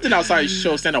did outside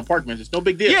shows, stand up park benches. No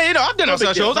big deal. Yeah, you know, I've done No big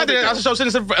outside deal, shows. no I did big outside shows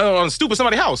sitting on the stoop of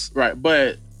somebody's house. Right,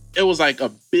 but it was like a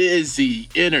busy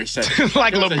intersection.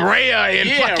 Like It was La Brea and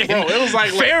Yeah, fucking bro. It was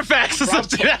like Fairfax or bro,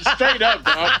 something. straight up,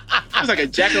 bro. It was like a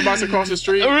Jack in the Box across the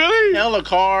street. Really? Hella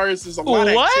cars. There's a lot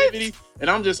of What? activity. And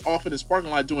I'm just off in this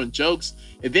parking lot doing jokes.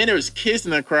 And then there was kids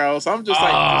in the crowd. So I'm just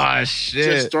like, Oh just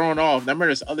shit. thrown off. And I remember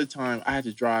this other time I had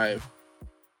to drive,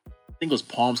 I think it was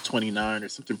Palms 29 or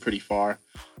something pretty far.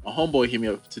 My homeboy hit me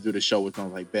up to do the show with him. I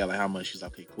was like, bet, like how much? He's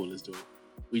like, okay, cool, let's do it.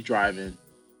 We driving.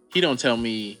 He don't tell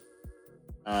me,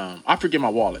 I forget my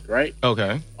wallet, right?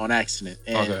 Okay. On accident.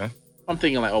 And Okay. I'm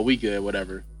thinking like, oh, we good,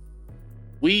 whatever.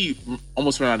 We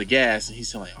almost ran out of gas, and he's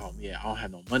saying like, oh yeah, I don't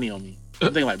have no money on me.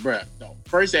 I'm thinking like, bruh, no.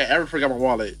 First day I ever forgot my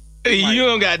wallet. You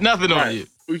don't got nothing on Right. you.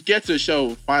 We get to the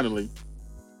show finally.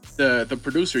 The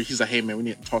producer, he's like, hey man, we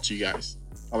need to talk to you guys.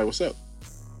 I'm like, what's up?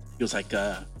 He was like,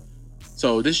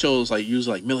 so this show's like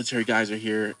usually like military guys are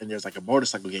here, and there's like a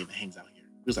motorcycle game that hangs out here.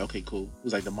 He was like, okay, cool. It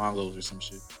was like the Mongols or some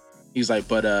shit. He's like,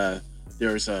 but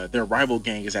there's their rival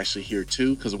gang is actually here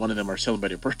too, because one of them are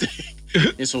celebrating their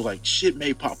birthday. And so like shit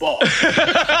may pop off. And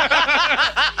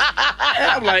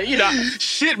I'm like, you know,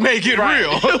 Shit make it Right.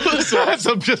 real.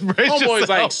 So just brace homeboy's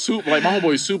yourself. like my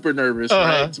homeboy's super nervous,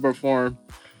 Uh-huh. right, to perform.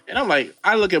 And I'm like,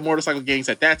 I look at motorcycle gangs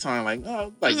at that time, like,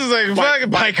 oh, like This is like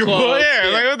fucking biker boy. Yeah,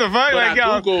 like what the fuck? But Like I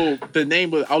y'all Google the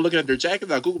name of, I was looking at their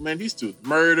jackets. I Google, man, these two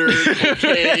murder,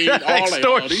 cocaine, all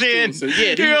extortion. So,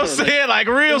 yeah, you know what I'm saying? Like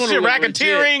real shit,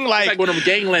 racketeering, It's like like one of them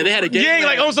gangland. They had a gang,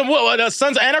 gangland. like on some what?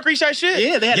 Sons of Anarchy type shit.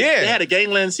 Yeah, they had a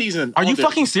gangland season. Are you on the-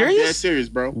 fucking serious? I'm dead serious,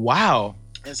 bro. Wow.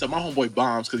 And so my homeboy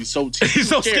bombs because he's so He's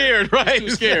so scared, right?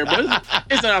 He's too scared, but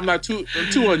it's not, I'm not too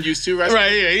unused to, right?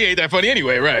 Right, yeah, he ain't that funny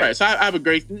anyway, right? Right, so I have a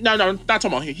great. No, not talking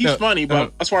about him. He's funny,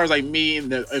 but as far as like me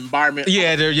and the environment,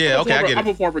 Yeah, okay, I get I it.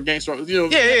 perform for gangster, you know.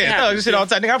 Yeah, it no, happens. this shit all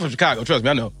the time. Nigga, I'm from Chicago. Trust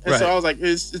me, I know. And so I was like,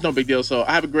 it's no big deal. So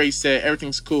I have a great set.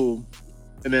 Everything's cool.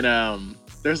 And then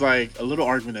there's like a little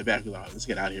argument in the back. We're like, let's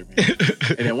get out of here, man.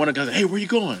 And then one of the guys like, hey, where you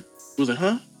going? He was like,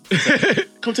 huh? He's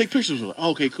like, come take pictures. We're like,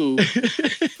 oh, okay, cool.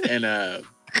 And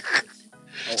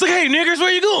It's like, hey, niggers,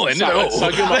 where you going? So- Oh. so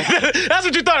I give my- That's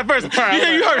what you thought at first. Right,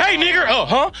 Yeah, you right. heard, hey, nigger. Oh,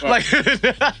 huh? Right.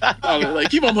 I was like,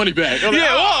 keep my money back. I was like,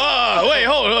 Yeah, "Oh." wait,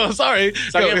 hold on. Sorry.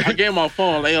 So I gave him my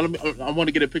phone. Like, I want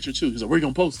to get a picture too. He's like, where you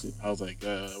gonna post it? I was like,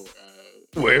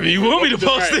 Wherever you want me to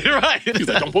post Right. it, right? He's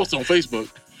like, don't post it on Facebook.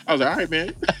 I was like, all right,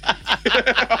 man.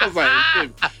 I was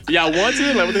like, y'all want to?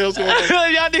 Like, what the hell's going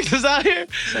on? Y'all niggas out here?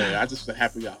 So I just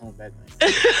happy we got home that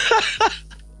night.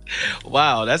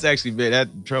 Wow, that's actually big. That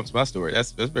trumps my story.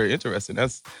 That's very interesting.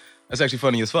 That's actually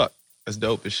funny as fuck. That's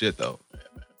dope as shit though. You know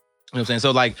what I'm saying?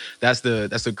 So like that's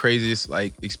the craziest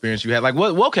like experience you had. Like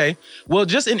what? Well, okay. Well,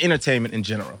 just in entertainment in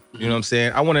general. You know what I'm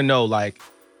saying? I want to know like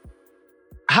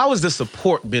how has the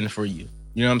support been for you?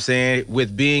 You know what I'm saying?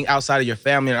 With being outside of your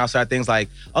family and outside things, like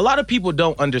a lot of people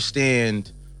don't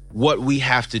understand what we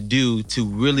have to do to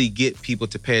really get people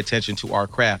to pay attention to our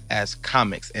craft as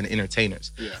comics and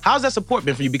entertainers. Yeah. How's that support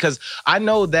been for you? Because I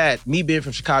know that me being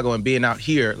from Chicago and being out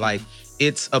here, like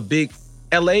it's a big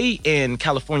LA and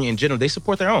California in general, they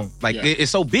support their own. Like Yeah.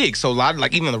 it's so big. So a lot of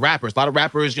like even the rappers, a lot of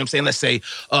rappers, you know what I'm saying? Let's say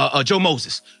Joe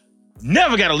Moses,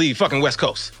 never gotta leave fucking West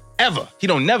Coast. Ever. He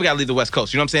don't never gotta leave the West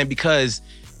Coast. You know what I'm saying? Because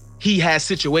he has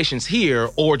situations here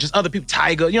or just other people,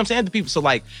 Tyga, you know what I'm saying? Other people. So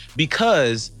like,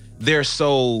 because they're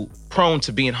so prone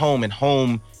to being home and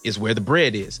home is where the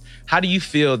bread is. How do you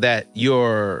feel that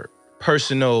your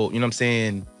personal, you know what I'm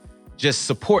saying, just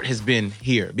support has been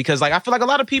here? Because like, I feel like a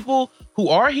lot of people who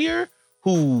are here,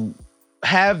 who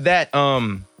have that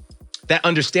that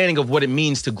understanding of what it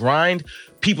means to grind,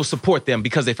 people support them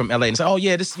because they're from LA and say, oh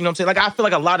yeah, this, you know what I'm saying? Like, I feel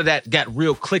like a lot of that got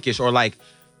real cliquish, or like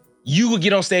you would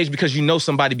get on stage because you know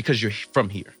somebody because you're from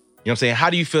here. You know what I'm saying? How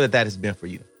do you feel that has been for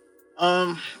you?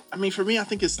 I mean, for me, I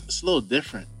think it's a little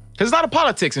different. Because there's a lot of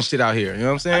politics and shit out here. You know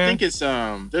what I'm saying? I think it's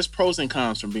there's pros and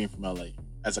cons from being from LA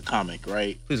as a comic,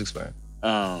 right? Please explain.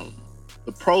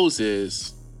 The pros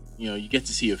is, you know, you get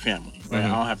to see your family. Right? Mhm.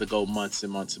 I don't have to go months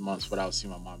and months and months without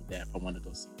seeing my mom and dad if I want to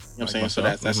go see them. You know what I'm Like saying? So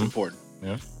myself. that's Mhm. important.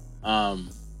 Yeah.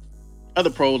 Other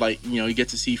pro, like, you know, you get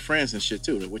to see friends and shit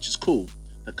too, which is cool.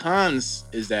 The cons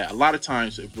is that a lot of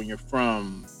times when you're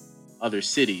from other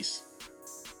cities,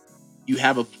 you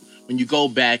have when you go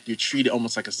back, you're treated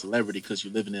almost like a celebrity because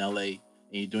you're living in LA and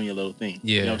you're doing your little thing.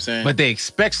 Yeah. You know what I'm saying? But they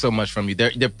expect so much from you.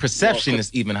 Their perception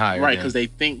is even higher. Right, than-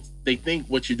 because they think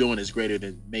what you're doing is greater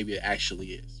than maybe it actually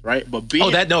is, right? But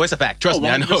being no, it's a fact. Trust me,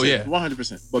 I know, yeah.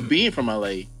 100%. But being from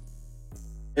LA,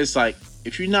 it's like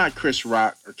if you're not Chris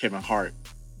Rock or Kevin Hart,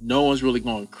 no one's really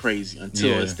going crazy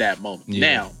until it's that moment.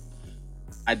 Now,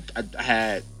 I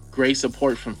had great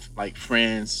support from like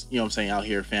friends, you know what I'm saying, out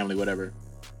here, family, whatever.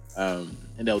 And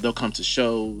they'll come to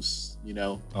shows, you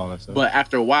know. All that stuff. But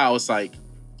after a while, it's like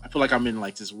I feel like I'm in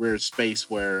like this weird space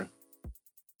where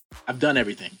I've done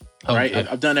everything. Right? Yeah.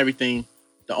 I've done everything.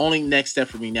 The only next step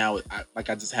for me now is I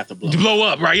just have to blow. Blow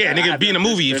up, right? Yeah, nigga, be in a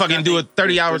movie. You fucking do a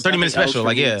 30-minute special.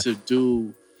 Like, yeah. To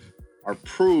do or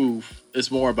prove, it's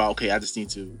more about, okay, I just need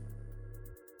to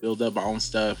build up my own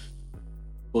stuff,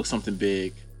 book something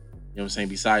big. You know what I'm saying?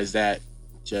 Besides that,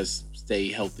 just stay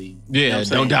healthy. Yeah, you know what I'm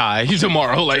don't saying? die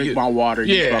tomorrow. Like, drink my water,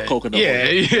 use my coconut water. Yeah,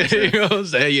 you know what I'm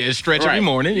saying? Yeah, stretch every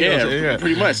morning. You know what I'm saying?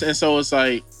 Pretty much. And so it's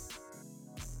like,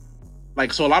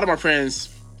 so a lot of my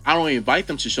friends, I don't invite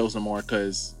them to shows no more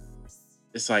because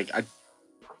it's like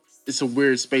it's a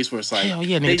weird space where it's like, hell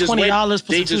yeah, nigga, $20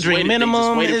 for some two-drink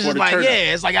minimum. It's just like,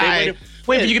 it's like, wait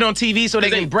for you to get on TV so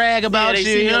they can brag about you. They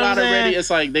see you me know a lot what I'm already. saying? It's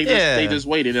like they just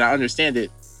waited, and I understand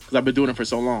it because I've been doing it for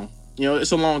so long. You know,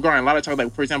 it's a long grind. A lot of times,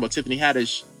 like for example, Tiffany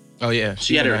Haddish. Oh yeah,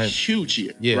 she had a huge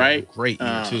year, right? Great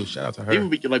year too. Shout out to her.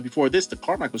 Even like before this, the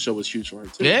Carmichael show was huge for her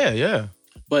too. Yeah.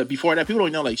 But before that, people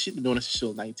don't know like she's been doing this since she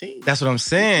was 19. That's what I'm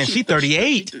saying. She's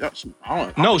 38.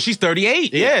 No, she's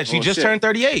 38. Yeah, she just turned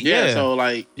 38. Yeah. So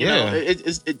like, you know,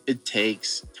 it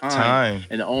takes time.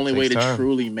 And the only way to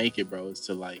truly make it, bro, is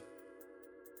to like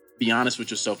be honest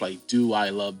with yourself. Like, do I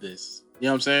love this? You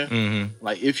know what I'm saying? Mm-hmm.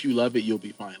 Like, if you love it, you'll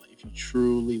be fine. Like, if you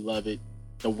truly love it,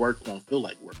 the work won't feel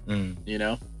like work. You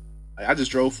know, like, I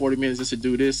just drove 40 minutes just to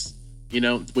do this. You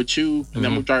know, with you, and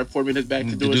I'm gonna drive 4 minutes back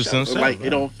to do a show. Like, it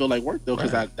don't feel like work though,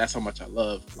 because that's how much I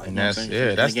love. Like, and you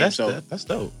know that's what I'm saying? that's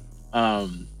dope.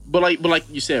 But like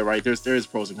you said, right? There is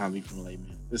pros and cons from LA,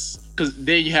 man. Because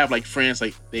then you have like friends,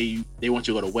 like they want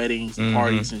you to go to weddings and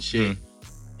parties and shit,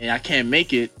 and I can't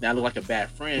make it. And I look like a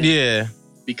bad friend. Yeah,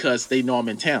 because they know I'm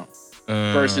in town.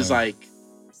 Versus like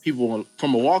people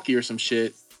from Milwaukee or some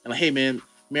shit, and like, hey man,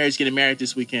 Mary's getting married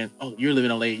this weekend. Oh, you're living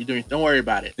in LA. You're doing. Don't worry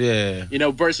about it. Yeah. You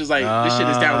know, versus like this shit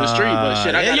is down the street, but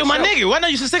shit, I got yo, my nigga, why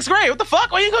not you since 6th grade? What the fuck?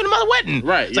 Why you going to my wedding?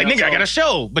 Right. It's like, nigga, I got a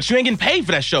show, but you ain't getting paid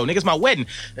for that show. Nigga, it's my wedding,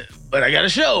 but I got a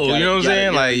show. You know what I'm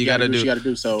saying? Like, you gotta do what you gotta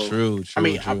do. So true. I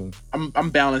mean, I'm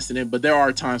balancing it, but there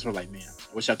are times where like, man,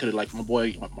 I wish I could have, like, my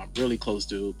boy, my really close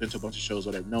dude, been to a bunch of shows,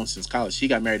 whatever, known since college. He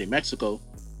got married in Mexico,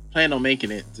 planned on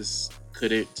making it, just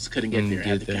couldn't get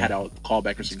there. Had a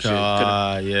callback or some shit.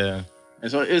 Yeah. And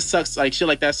so it sucks. Like, shit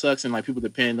like that sucks, and like people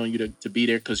depend on you to be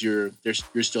there because you're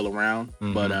still around.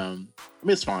 But I mean,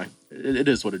 it's fine. It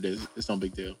is what it is. It's no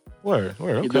big deal. Word.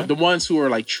 Okay. The ones who are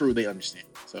like true, they understand.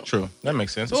 So true. That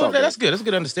makes sense. Oh, that's good. That's a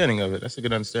good understanding of it. That's a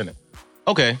good understanding.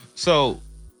 Okay, so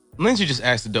Lindsay just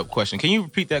asked a dope question. Can you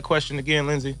repeat that question again,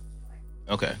 Lindsay?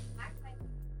 Okay.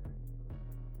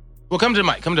 Well, come to the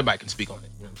mic. Come to the mic and speak on it.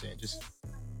 You know what I'm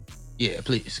saying?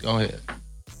 Please go ahead.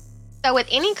 So with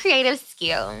any creative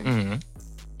skill,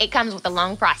 it comes with a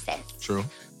long process. True.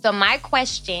 So my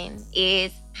question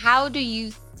is, how do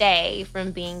you stay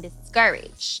from being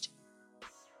discouraged?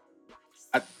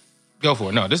 Go for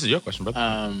it. No, this is your question, brother.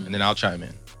 And then I'll chime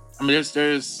in. I mean,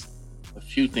 there's a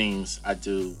few things I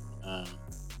do.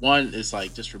 One is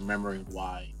like just remembering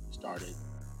why you started,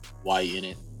 why you're in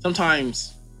it.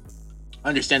 Sometimes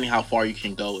understanding how far you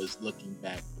can go is looking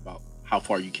back about how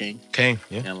far you came.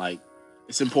 Yeah. And like,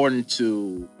 it's important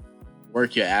to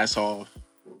work your ass off,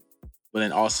 but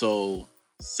then also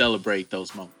celebrate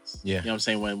those moments. Yeah. You know what I'm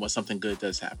saying? When something good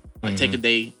does happen. Like, take a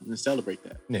day and celebrate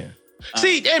that. Yeah.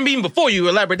 See, and even before you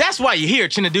elaborate, that's why you're here,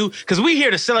 Chinadu, because we're here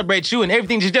to celebrate you and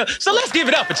everything you do. So let's give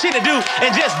it up for Chinadu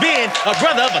and just being a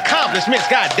brother of accomplishments.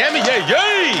 God damn it,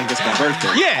 yay! It's my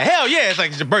birthday. Yeah, hell yeah, it's like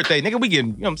it's your birthday, nigga. We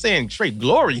getting, you know what I'm saying, straight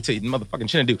glory to you, motherfucking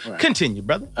Chinadu. Right. Continue,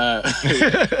 brother.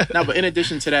 No, but in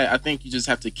addition to that, I think you just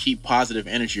have to keep positive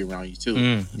energy around you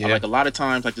too. Like a lot of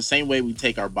times, like the same way we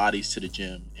take our bodies to the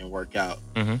gym and work out,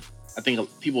 I think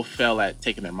people fail at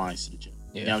taking their minds to the gym.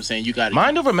 You know what I'm saying? You got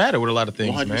mind over matter with a lot of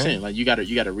things, 100%. Man. Like you got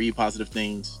to read positive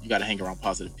things. You got to hang around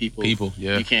positive people.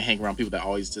 Yeah. You can't hang around people that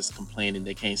always just complain and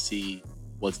they can't see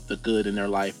what's the good in their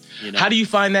life. You know? How do you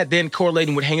find that then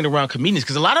correlating with hanging around comedians?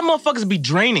 Because a lot of motherfuckers be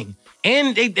draining.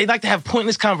 And they like to have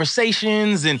pointless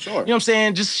conversations and, you know what I'm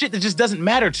saying, just shit that just doesn't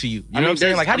matter to you. You know what I'm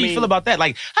saying? Like, how do you feel about that?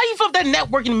 Like, how do you feel about that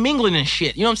networking, mingling and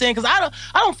shit? You know what I'm saying? Because I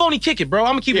don't phony kick it, bro.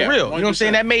 I'm gonna keep it real. 100%. You know what I'm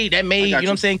saying? That may you know what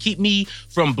I'm saying, keep me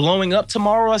from blowing up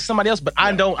tomorrow as somebody else. But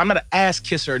I'm not an ass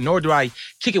kisser, nor do I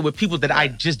kick it with people that I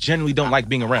just generally don't like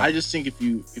being around. I just think if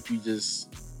you just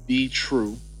be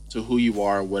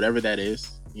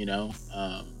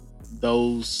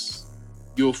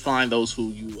you'll you'll find those who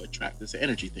you attract. It's an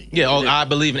energy thing. Yeah, I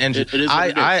believe in energy. It is what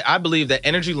it is. I believe that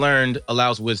energy learned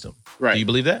allows wisdom. Right. Do you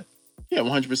believe that? Yeah,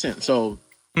 100%. So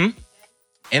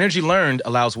Energy learned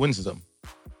allows wisdom.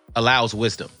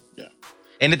 Yeah.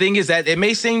 And the thing is that it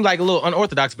may seem like a little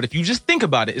unorthodox, but if you just think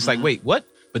about it, it's like, wait, what?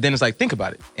 But then it's like, think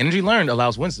about it. Energy learned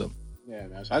allows wisdom. Yeah,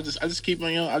 man. So I just keep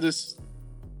my, honestly,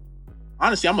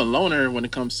 I'm a loner when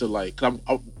it comes to like, 'cause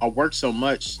I work so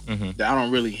much that I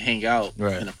don't really hang out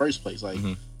in the first place. Like,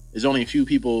 there's only a few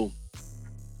people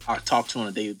I talk to on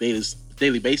a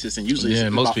daily basis, and usually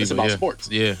it's about sports.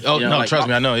 Yeah. Oh, You know, no, like trust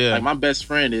me, I know, yeah. Like my best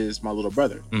friend is my little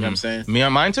brother. You know what I'm saying?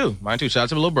 Mine too. Shout out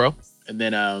to the little bro. And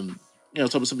then,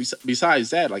 so besides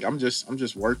that, like I'm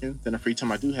just working. Then the free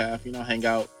time I do have, hang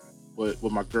out with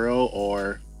my girl,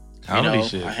 or Comedy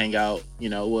shit. I hang out,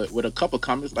 with a couple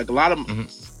comics. Like a lot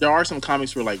of there are some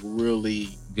comics who are like really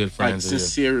good friends. Like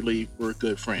sincerely, we're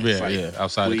good friends. Yeah, like,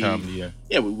 outside of comedy, yeah.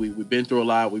 Yeah, we've been through a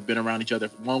lot. We've been around each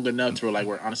other long enough to where like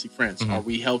we're honestly friends. Or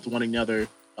we helped one another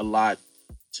a lot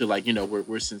to like,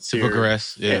 we're sincere. To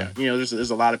progress, yeah.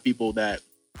 There's a lot of people that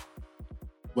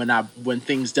when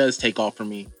things does take off for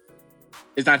me,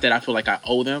 it's not that I feel like I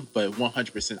owe them, but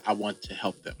 100% I want to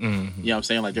help them. You know what I'm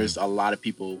saying? Like there's a lot of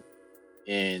people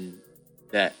in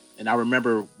that, and I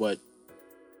remember what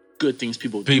good things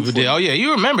people did. Oh yeah,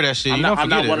 you remember that shit. I'm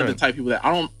not one of the type of people that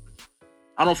I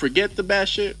don't forget the bad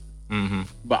shit,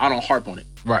 but I don't harp on it.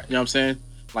 Right. You know what I'm saying?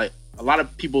 Like a lot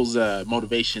of people's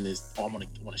motivation is, I want to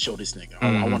show this nigga.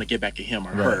 I want to get back at him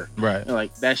or her. Right.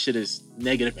 Like that shit is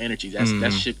negative energy.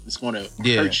 That shit is going to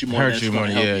hurt you more than it's going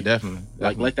to help you. Definitely.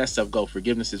 Like let that stuff go.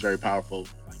 Forgiveness is very powerful.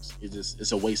 Like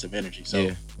it's a waste of energy. So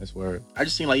yeah, that's word. I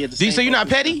just seem like so you're not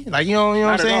petty? Like you know what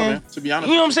I'm saying? All, man, to be honest.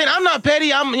 You know what I'm saying? I'm not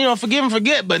petty. I'm forgive and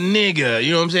forget, but nigga, you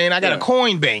know what I'm saying? I got a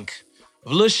coin bank.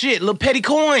 Little petty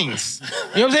coins. You know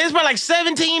what I'm saying? It's about like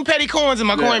 17 petty coins in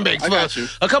my coin bank. I got you.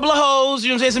 A couple of hoes, you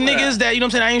know what I'm saying? Some niggas that, you know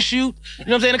what I'm saying, I ain't shoot. You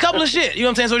know what I'm saying? A couple of shit. You know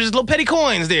what I'm saying? So just little petty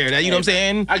coins there that, you know what I'm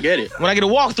saying? I get it. When I get a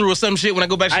walkthrough or some shit when I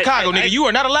go back to Chicago, nigga, you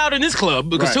are not allowed in this club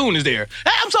because Toon is there. Hey,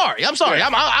 I'm sorry.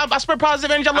 Right. I spread positive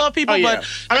energy. I love people, but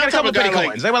I got a couple of petty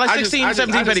coins. They were like 16,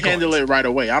 17 petty coins. Handle it right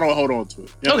away. I don't hold on to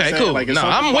it. You know okay, cool. Like, no,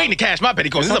 I'm waiting to cash my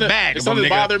petty coins. It's a bag. If something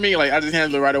bother me, like I just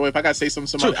handle it right away. If I got to say something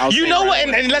to somebody, I'll say it. You know what?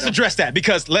 And let's address that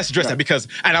because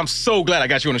and I'm so glad I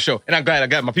got you on the show, and I'm glad I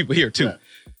got my people here too,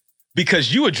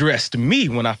 because you addressed me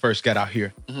when I first got out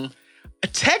here.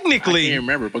 Technically, I can't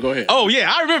remember, but go ahead. Oh yeah,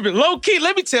 I remember. Low key,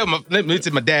 let me tell my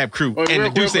dab crew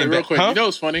and do something. Real quick. Huh? You know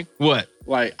what's funny? What?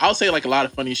 Like I'll say like a lot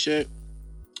of funny shit,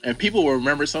 and people will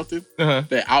remember something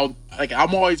that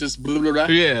I'm always just blah, blah, blah.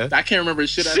 Yeah, I can't remember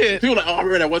shit. People are like, oh, I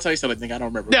remember that one time. So like, I don't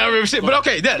remember. Yeah, I remember shit. But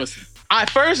okay, I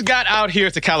first got out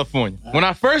here to California. When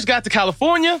I first got to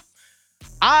California,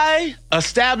 I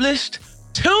established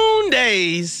Toon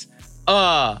Days.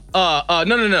 No.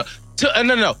 The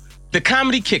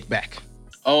comedy kickback.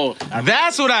 Oh,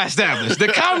 that's what I established. The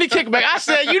comedy kickback. I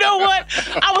said, you know what?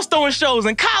 I was throwing shows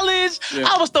in college. Yeah.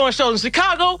 I was throwing shows in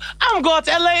Chicago. I'm gonna go out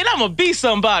to LA and I'm gonna be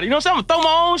somebody. You know what I'm saying? I'm gonna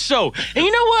throw my own show. And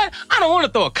you know what? I don't want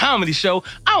to throw a comedy show.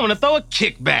 I want to throw a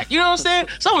kickback. You know what I'm saying?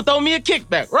 So I'm gonna throw me a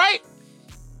kickback, right?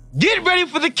 Get ready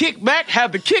for the kickback.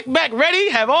 Have the kickback ready.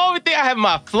 Have everything. I have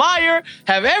my flyer.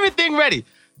 Have everything ready.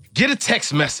 Get a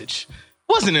text message.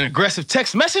 Wasn't an aggressive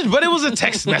text message, but it was a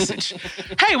text message.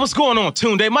 Hey, what's going on,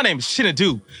 Toon Day? My name is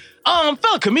Shinadu.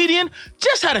 Fellow comedian,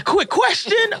 just had a quick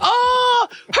question.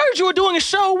 Heard you were doing a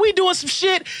show. We doing some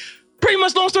shit. Pretty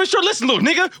much, long story short, listen, little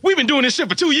nigga, we've been doing this shit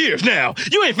for 2 years now.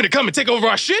 You ain't finna come and take over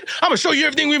our shit. I'm gonna show you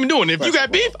everything we've been doing. If you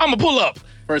got beef, I'm gonna pull up.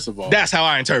 First of all, that's how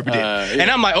I interpret it. And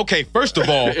I'm like, okay, first of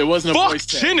all, it wasn't fuck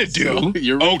Shinadu. So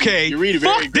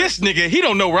fuck this nigga. He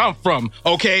don't know where I'm from.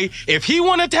 Okay, if he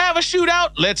wanted to have a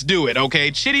shootout, let's do it.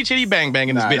 Okay, chitty bang bang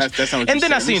in this bitch. That's not what and then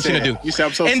said. I seen Shinadu. You said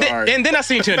I'm so sorry. And then I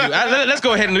seen Shinadu. Let's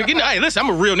go ahead and hey, listen, I'm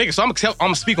a real nigga, so I'm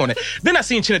gonna speak on it. Then I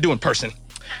seen Shinadu in person.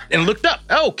 And looked up.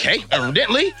 Okay,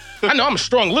 evidently. I know I'm a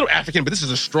strong little African, but this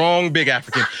is a strong big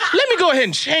African. Let me go ahead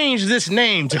and change this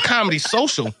name to Comedy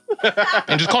Social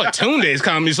and just call it Toon Days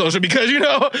Comedy Social because, shit, you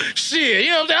know what I'm saying?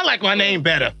 I like my name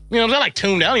better. You know what I'm saying? I like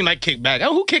Toon Day. I don't even like Kickback.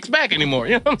 Oh, who kicks back anymore?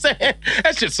 You know what I'm saying?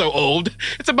 That shit's so old.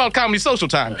 It's about Comedy Social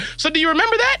time. So do you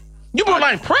remember that? You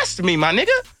borderline impressed me, my nigga.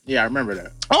 Yeah, I remember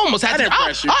that. I almost had to.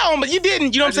 You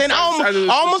didn't. You know what I'm saying? I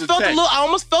almost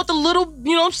felt a little.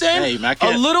 You know what I'm saying? Hey, man,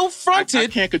 a little fronted. I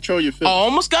can't control your feelings. I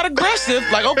almost got aggressive.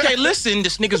 Like, okay, listen,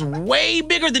 this nigga's way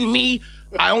bigger than me.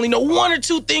 I only know 1 or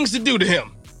 2 things to do to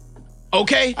him.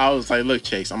 Okay. I was like, look,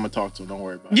 Chase, I'm gonna talk to him. Don't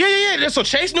worry about it. Yeah. So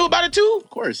Chase knew about it too? Of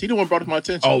course, he the one brought it to my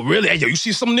attention. Oh, really? Hey, yo, you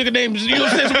see some nigga named, you know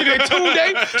what I'm saying? Some nigga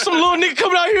named Tunde? Some little nigga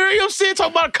coming out here, you know what I'm saying?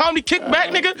 Talking about a comedy kickback,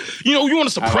 nigga. You know, you want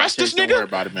to suppress this Don't worry nigga?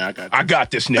 about it, man. I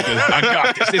got this, nigga. I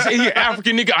got this. This here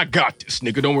African nigga, I got this,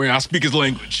 nigga. Don't worry, I speak his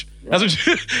language. That's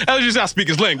what you say. I speak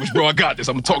his language, bro. I got this.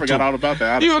 I'm gonna talk to forgot him. all about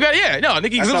that. You forgot? Yeah, no,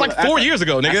 nigga. It was like 4 years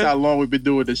ago, nigga. That's how long we've been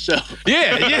doing this show.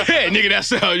 Yeah, nigga. That's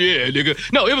how. Yeah, nigga.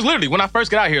 No, it was literally when I first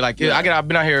got out here. Like, I've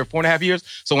been out here 4.5 years.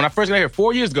 So when I first got out here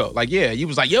 4 years ago, like, yeah, you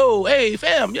was like, yo, hey,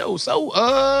 fam, yo, so,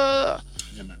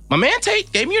 my man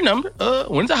Tate gave me your number.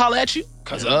 Wanted to holler at you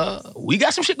because we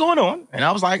got some shit going on. And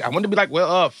I was like, I wanted to be like,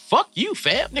 well, fuck you,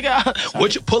 fam, nigga.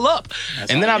 Would you pull up?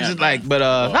 And then I was just like, but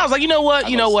I was like, you know what?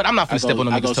 I'm not gonna step on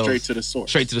no niggas' toes. Straight to the source.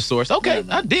 Straight to the source. Okay,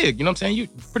 Yeah, I dig. You know what I'm saying? You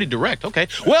pretty direct. Okay.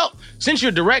 Well, since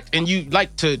you're direct and you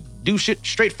like to do shit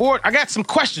straightforward, I got some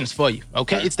questions for you.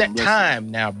 Okay, it's that I'm listening.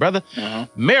 time now, brother. Uh-huh.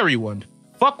 Marry one.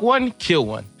 Fuck one, kill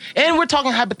one. And we're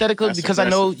talking hypothetically That's because I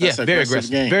know, aggressive. That's very aggressive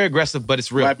aggressive. game. Very aggressive, but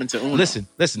it's real. What happened to Uno?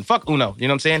 Listen, fuck Uno. You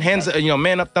know what I'm saying? Hands,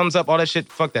 man up, thumbs up, all that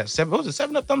shit. Fuck that. What was it?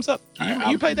 7 up, thumbs up?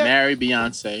 You played that? Marry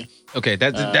Beyonce. Okay,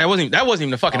 that wasn't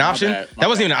even the fucking my option. bad, my That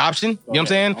wasn't bad. even an option. You know what I'm Okay,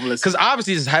 saying? I'm listening. Because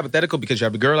obviously this is hypothetical because you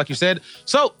have a girl, like you said.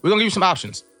 So we're gonna give you some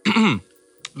options.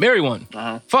 Marry one,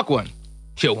 fuck one,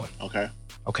 kill one. Okay.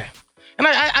 Okay. And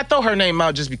I throw her name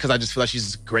out just because I just feel like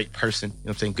she's a great person. You know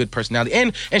what I'm saying? Good personality.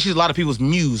 And she's a lot of people's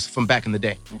muse from back in the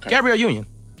day. Okay. Gabrielle Union.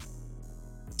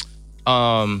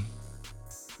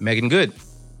 Megan Good.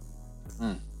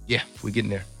 Yeah, we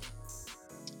getting there.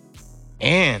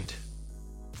 And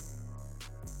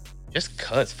just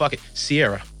cuz, fuck it.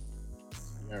 Sierra.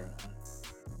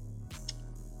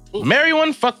 Ooh. Marry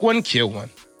one, fuck one, kill one.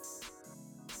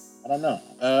 I don't know.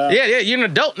 Yeah, you're an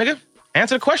adult, nigga.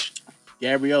 Answer the question.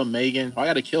 Gabrielle, Megan. I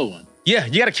gotta kill one. Yeah,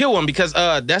 you gotta kill one because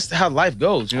that's how life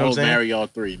goes. You know I what I'm would saying? marry all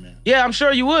three, man. Yeah, I'm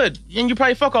sure you would. And you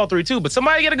probably fuck all three too, but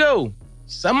somebody gotta go.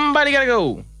 Somebody gotta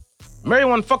go. Marry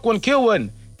one, fuck one, kill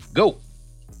one. Go.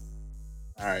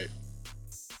 All right.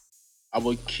 I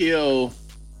would kill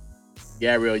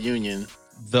Gabrielle Union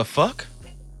The fuck?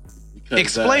 because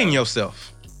Explain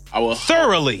yourself. I will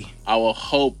Thoroughly. I will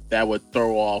hope that would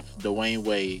throw off Dwayne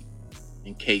Wade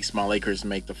in case my Lakers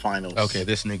make the finals. Okay,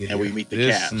 this nigga here. And we meet the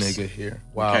this Cavs. nigga here.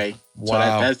 Wow. Okay. So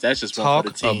Wow. that's just one Talk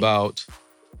for the team. about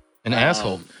an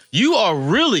asshole. You are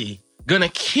really gonna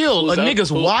kill Who's a up?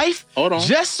 nigga's wife Hold on.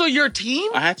 just so your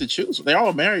team? I had to choose. They're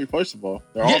all married, first of all.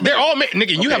 They're all married.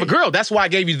 Nigga, you Okay. have a girl. That's why I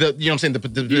gave you the, you know what I'm saying, the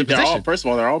They're position. all, first of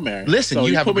all, they're all married. Listen, so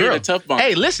you have a put me girl. in a tough box.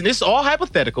 Hey, listen, this is all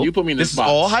hypothetical. You put me in this is box.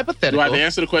 all Do hypothetical. I have to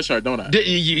answer the question or don't I?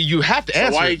 You have to So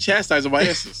answer. why are it. you chastising my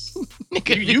answers?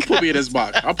 Nigga, you put me in this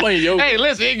box. I'm playing yoga. Hey,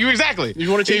 listen, you exactly.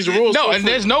 You want to change the rules? No, Go and for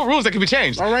there's it. no rules that can be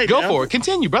changed. All right, go now. for it.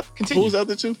 Continue, brother. Continue. Who's the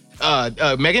other two?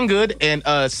 Megan Good and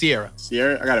Sierra.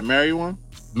 Sierra. I got to marry one.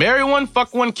 Marry one,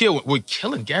 fuck one, kill one. We're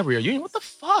killing Gabrielle Union. What the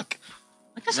fuck?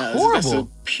 Like, that's Nah, horrible. That's a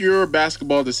pure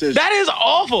basketball decision. That is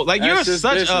awful. Like, That's you're just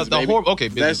such business, the baby. horrible. Okay,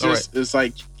 business. That's All right. just, it's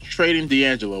like trading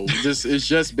D'Angelo. It's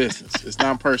just business. It's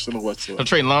not personal whatsoever. I'm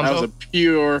trading That Lonzo. was a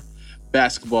pure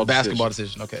basketball Basketball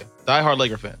decision. Okay. Die hard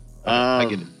Laker fan. I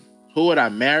get it. Who would I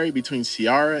marry between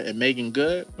Ciara and Megan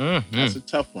Good? Mm-hmm. That's a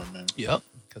tough one, man. Yep.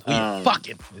 Because who you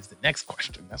fucking is the next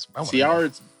question. That's what I want.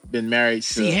 Ciara's been married to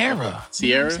Sierra.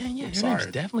 Sierra? You know what I'm saying? Yeah, I'm her sorry.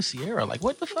 name's definitely Sierra. Like,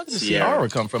 what the fuck did Sierra. Sierra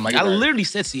come from? Like, You're I right. literally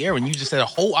said Sierra and you just said a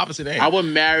whole opposite name. I would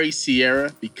marry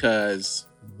Sierra because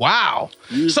Wow.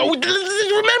 So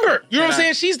remember, you know what I'm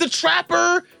saying? She's the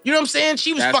trapper. You know what I'm saying?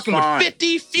 She was That's fucking fine. with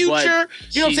 50, Future. But You know what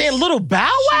I'm she's- saying? Little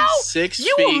Bow Wow. she's 6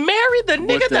 You will feet marry the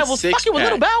nigga with that a was fucking with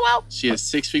Little six-pack. Bow Wow? she has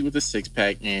 6 feet with a six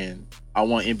pack, and I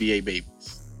want NBA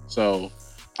babies. So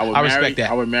I would I marry, respect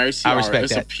that. I would marry Ciara. I respect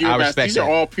it's that. A pure I respect These that. are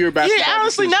all pure basketball. Yeah,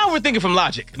 honestly, decisions. now we're thinking from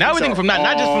logic. Now These we're thinking are from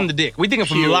not just all from the dick. We're thinking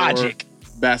from pure logic.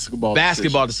 Basketball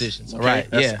decisions. Okay? Right,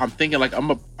 That's- yeah. I'm thinking like I'm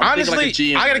Honestly, thinking like a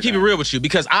GM I gotta right keep it now. real with you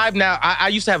because I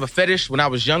used to have a fetish when I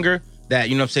was younger that,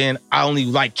 you know what I'm saying, I only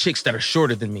like chicks that are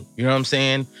shorter than me. You know what I'm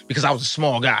saying? Because I was a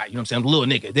small guy. You know what I'm saying? I'm a little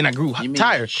nigga. Then I grew You mean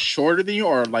tired. shorter than you,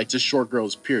 or like just short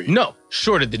girls? Period. No,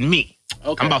 shorter than me.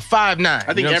 Okay. I'm about 5'9".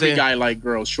 I think every guy like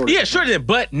girls shorter. Yeah, than shorter than,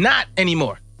 but not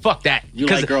anymore. Fuck that. you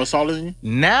 'Cause like girls taller than you.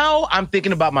 now I'm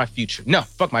thinking about my future. No,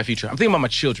 fuck my future. I'm thinking about my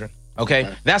children. Okay?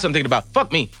 That's what I'm thinking about.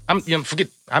 Fuck me. I'm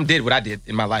did what I did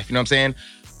in my life. You know what I'm saying?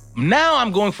 Now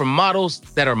I'm going for models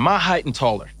that are my height and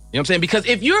taller. You know what I'm saying? Because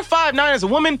if you're 5'9" as a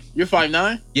woman, You're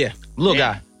 5'9". yeah, little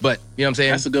Yeah. guy. But You know what I'm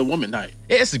saying? That's a good woman height.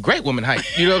 It's a great woman height.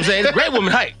 You know what I'm saying? It's a great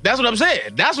woman height. That's what I'm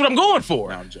saying. That's what I'm going for.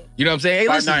 No, I'm joking. You know what I'm saying? Hey,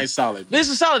 5'9" listen, is solid. this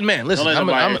is a solid man. Listen, Don't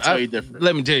let I'm nobody tell you different.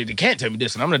 Let me tell you, they can't tell me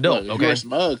this. And I'm an adult, Look, okay? You wear some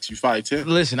Uggs, you 5'10".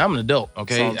 Listen, I'm an adult,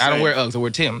 okay? That's what I I'm don't wear saying. Uggs, I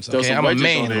wear Timbs, Throw okay? some I'm a wedges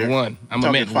man, on there. for one. I'm a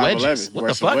I'm man. talking 5'11". Wedges. What Wear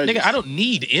the some fuck, nigga? wedges. I don't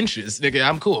need inches, nigga.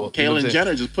 I'm cool. You know what I'm Caitlyn saying?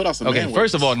 Jenner just put out some Okay, man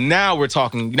first of wedges. all, now we're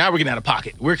getting out of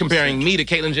pocket. We're comparing me to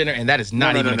Caitlyn Jenner, and that is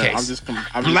not even the case.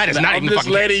 That is not even the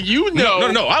fucking letting case. you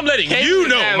know. No. I'm letting Caitlyn you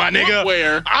know, has my nigga.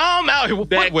 footwear I'm out here with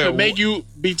that footwear. could make you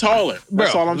be taller.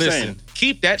 That's Bro, all I'm listen, saying.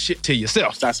 keep that shit to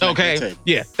yourself. Stop smacking Okay. the table.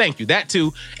 Yeah, thank you. That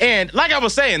too. And like I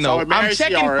was saying though, So, marry I'm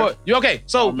checking Ciara. for you. Okay,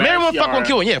 so I'll marry marry one, fuck one, Ciara.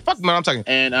 kill one. Yeah, fuck man. I'm talking.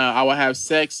 And I will have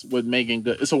sex with Megan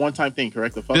Good. It's a one-time thing,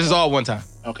 correct? The fuck This is up? all one time.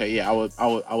 Okay, yeah,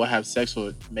 I would have sex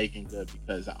with Megan Good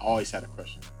because I always had a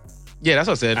crush on her. Yeah, that's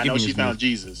what I said. I Give know me she your found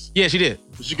views. Jesus. Yeah, she did.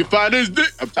 She can find this dick.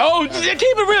 Oh, yeah,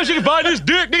 keep it real. She can find this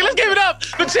dick, nigga. Let's give it up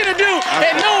for Chinadu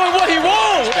and knowing what he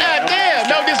wants. God damn,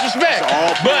 no disrespect. It's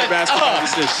all pure But basketball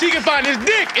decision. she can find his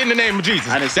dick in the name of Jesus.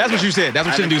 I didn't say That's what that. you said. That's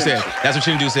what I Chinadu didn't said. finish it. That's what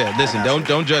Chinadu said. Listen, I didn't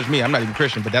don't judge me. I'm not even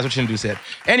Christian, but that's what Chinadu said.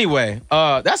 Anyway,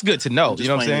 that's good to know. just You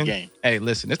know what I'm saying? playing the game. Hey,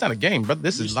 listen, it's not a game, brother.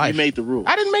 This is life. You made the rules.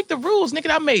 I didn't make the rules,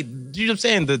 nigga. I made, you know what I'm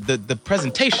saying, the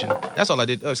presentation. That's all I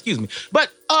did. Excuse me.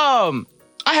 But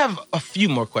I have a few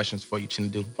more questions for you,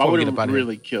 Chinadu. I before we would get up out have of here.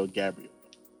 really killed Gabrielle.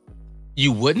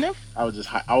 You wouldn't have?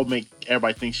 I would make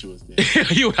everybody think she was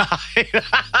dead. You would hide.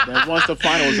 Then once the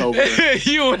final was over,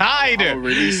 You would hide I her. would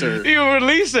release her You would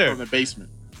release from her. the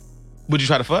basement. Would you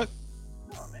try to fuck?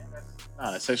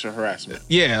 Nah, that's sexual harassment.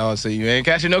 Yeah. Oh, so you ain't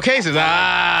catching no cases.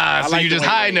 I So like you the just Dwayne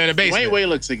hiding her in the Wade. basement. Dwayne Wade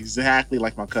looks exactly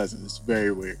like my cousin. It's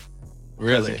very weird. Cousin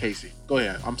Really? Casey. Go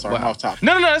ahead. I'm sorry. I'm Wow. off topic.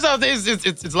 No. That's all.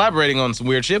 It's elaborating on some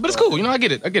weird shit, but it's cool. You know, I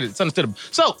get it. It's understandable.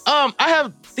 So, I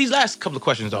have these last couple of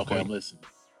questions. Okay, I'm Okay. listening.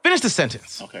 Finish the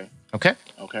sentence. Okay. Okay.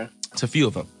 Okay. It's a few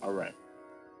of them. All right.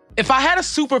 If I had a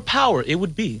superpower, it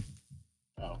would be.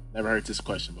 Oh, never heard this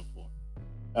question before.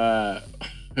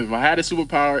 If I had a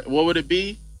superpower, what would it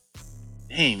be?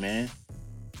 Dang, man.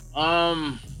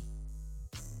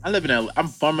 I live in LA. I'm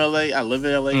from LA. I live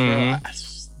in LA, bro. Mhm.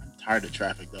 I'm tired of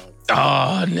traffic, dog.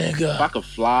 Oh, If nigga. I could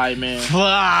fly, man.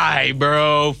 Fly,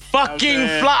 bro. Fucking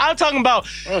saying? fly. I'm talking about.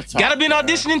 Real talk, Gotta be an bro.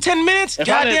 audition in 10 minutes. If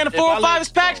I Goddamn, live- the 405 is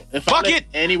if I packed. live- if I Fuck live it.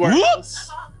 Anywhere Whoop. else.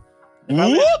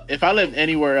 Whoop. If I lived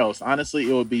anywhere else, honestly,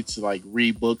 it would be to like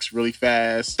read books really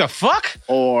fast, The fuck?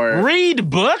 or Read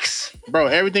books? bro,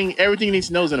 everything you need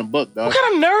to know is in a book, dog. What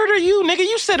kind of nerd are you, nigga?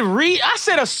 You said read. I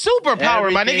said a superpower,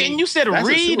 my nigga, Everything- and you said that's a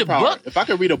read a superpower. book. If I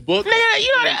could read a book, Nigga,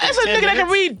 you know, in that's a 10 nigga that can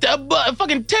minutes, read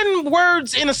fucking 10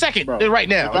 words in a second bro, right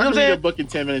now. If You know I what I'm could read a saying? book in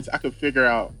 10 minutes, I could figure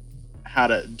out how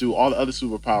to do all the other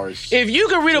superpowers. If you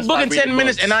could read a Just book by in 10 reading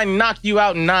minutes books. and I knock you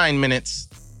out in 9 minutes,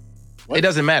 What? it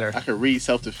doesn't matter. I could read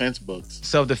self-defense books.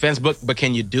 Self-defense book, but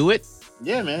can you do it?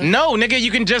 Yeah, man. No, nigga,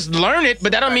 you can just learn it,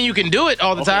 but that don't mean you can do it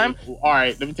all the Okay, time. All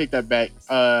right, let me take that back.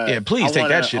 Yeah, please take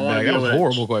that shit back. That was a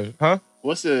horrible question. Huh?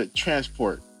 What's a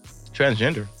transport?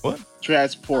 Transgender. What?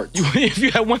 Transport. If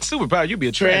you had one superpower, you'd be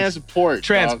a Transport. dog.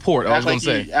 Transport, I was Act like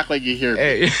gonna you- say. Act like you hear me.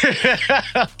 Hey.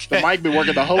 The Okay. mic been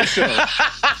working the whole show.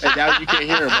 And now you can't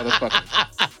hear it, motherfucker.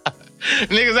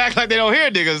 Niggas act like they don't hear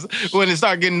niggas when they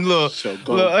start getting little. So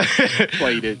go little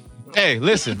played it. Hey,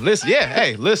 listen. Yeah,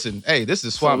 hey, listen. Hey, this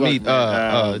is swap So look, meet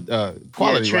man,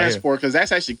 quality yeah, right transport, because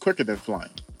that's actually quicker than flying.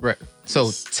 here. Right.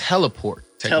 So teleport.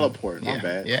 Teleport, my Yeah.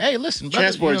 bad. Yeah. Hey, listen. Brother,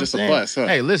 Transport you know is just what a I'm saying? bus, huh?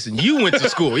 Hey, listen. You went to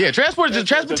school. Yeah. Transport is just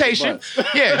Transport is transportation. just a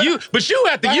bus. Yeah. But you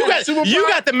got the If I had a you superpower,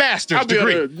 got the master's I'll be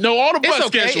degree. able to know all the bus It's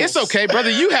okay. schedules. It's okay, brother.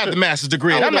 You have the master's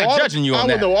degree, and I I'm would know not all the- judging you on I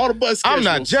that. would know all the bus I'm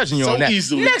not schedules judging you so on that.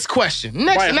 easily. Next question.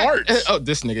 By heart. Oh,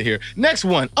 this nigga here. Next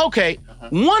one. Okay.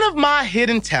 One of my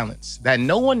hidden talents that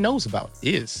no one knows about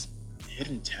is.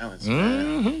 Hidden talents,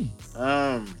 man.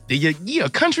 You a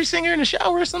country singer in the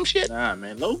shower or some shit? Nah,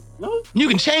 man. Low. You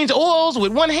can change oils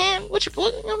with one hand?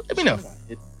 Let me know.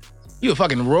 You a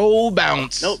fucking roll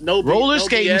bounce. No, roller no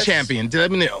skating BS. champion.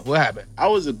 Let me know. What happened? I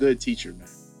was a good teacher, man.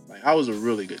 Like I was a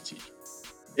really good teacher.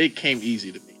 It came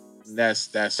easy to me. And that's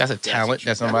a talent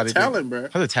that somebody That's a talent, bro.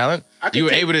 That's a talent. I could You were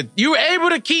take- able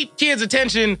to keep kids'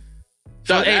 attention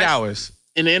for Dog, 8 that's- hours.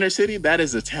 In the inner city, that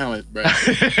is a talent, bro.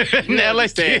 In You LA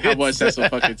understand how kids. much that's a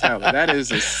fucking talent. That is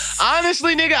a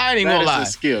Honestly, nigga, I ain't even That gonna is a lie.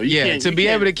 skill. You Yeah, can't- to you be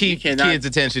can't- able to you keep cannot- kids'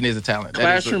 attention is a talent.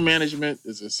 That is classroom management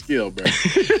is a skill, bro.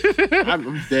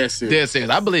 I'm dead serious. Dead serious.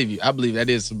 I believe you. I believe that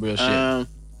is some real shit.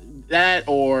 That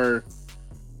or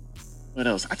What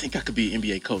else? I think I could be an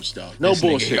NBA coach, dog. No This nigga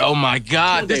bullshit. here, oh my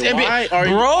God, this Why NBA, are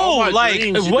you- all bro, my like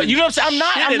dreams you've what? been You know what I'm saying?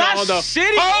 I'm not on the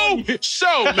shitting on you. whole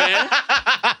show, man.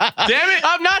 Damn it.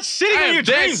 I'm not shitting I on am your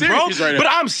dead dreams, bro. serious right now. But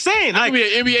I'm saying, I like, could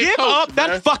be an NBA give coach, up that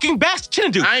man. fucking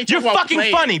bastard, dude. I ain't You're talking about fucking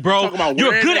playing. funny, I'm bro. talking about You're a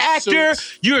wearing good the actor.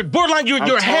 suits. You're borderline.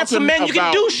 You're a handsome man. You can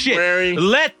about do shit. wearing-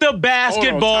 Let the Hold on,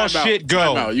 basketball time out, shit time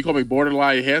go. out. You call me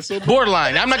borderline handsome?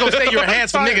 Borderline. I'm not gonna say you're a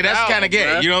handsome Time nigga. That's out, kind of gay.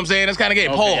 bruh. You know what I'm saying? That's kind of gay.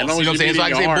 Okay, Pause. as You long know as what I'm saying? mean So I it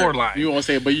can in say your heart. borderline. You won't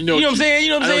say, but you know You know what I'm saying? You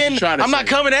know what I I'm know what saying? you're trying to I'm not say.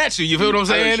 coming at you. You feel what I'm I know what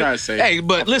saying? you're trying to say. Hey,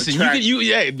 but listen,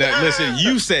 listen,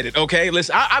 you said it, okay?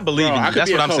 Listen, I believe Bro, in I you. could That's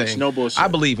be what a I'm coach, saying. no bullshit. I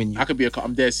believe in you. I could be a coach.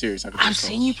 I'm dead serious. I could be a I've coach.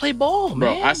 seen you play ball,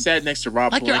 Bro, man. I sat next to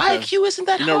Rob like your Pelinka. IQ isn't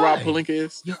that You know high. Rob Pelinka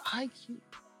is? Your IQ.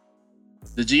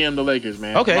 The GM of the Lakers,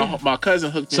 man. Okay. My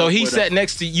cousin hooked me So up he with sat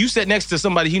next to you. Sat next to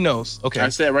somebody he knows. Okay. I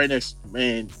sat right next,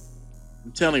 man.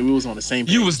 I'm telling you, we was on the same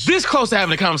page. You was this close to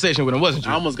having a conversation with him, wasn't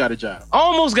you? I almost got a job.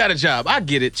 Almost got a job. I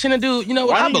get it. Chinadu, you know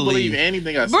what? Why I do you believe. believe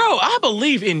anything I said? Bro, I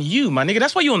believe in you, my nigga.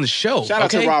 That's why you on the show. Shout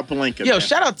out okay? to Rob Pelinka. Yo, man.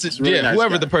 shout out to He's a really nice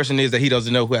whoever guy. the person is that he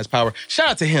doesn't know who has power. Shout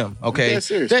out to him, okay? dead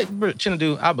serious.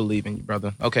 Chinadu, I believe in you,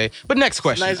 brother. Okay, but next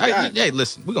question. nice guy. Hey,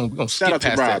 listen, we're gonna Shout skip out to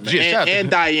past Rob, that. man. Yeah, shout out to And him.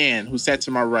 Diane, who sat to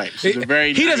my right. She's a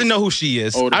very He nice doesn't know who she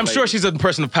is. older I'm sure lady. she's a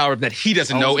person of power that he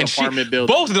doesn't know, Owns an and apartment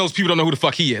building. both of those people don't know who the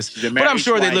fuck he is. She's been But I'm married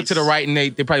sure they look twice. to the right and they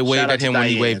probably waved Shout out at him to when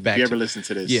he Diane. waved back. If you ever to- listen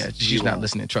to this, Yeah, she's you not won't.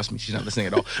 listening. Trust me, she's not listening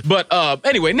at all. But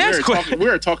anyway, next question. We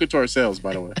are talking to ourselves,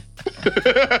 by the way.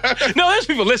 No, there's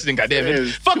people listening. Goddamn it! There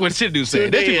is. Fuck what Chinadu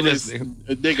said. There's Today people it is listening.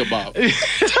 a nigga bob.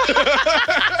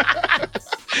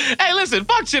 Hey, listen,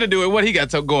 fuck Chinadu and what he got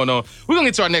going on. We're gonna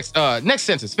get to our next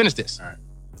sentence. Finish this. All right.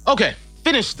 Okay,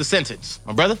 finish the sentence,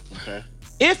 my brother. Okay.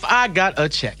 If I got a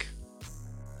check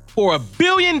for $1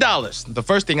 billion, the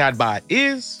first thing I'd buy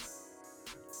is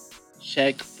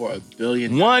Check for $1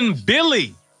 billion. $1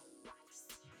 billion.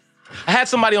 I had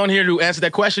somebody on here who answered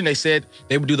that question. They said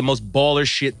they would do the most baller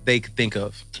shit they could think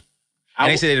of. And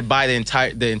they said they'd buy the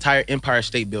entire Empire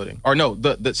State Building. Or no,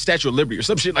 the Statue of Liberty or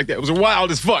some shit like that. It was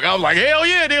wild as fuck. I was like, hell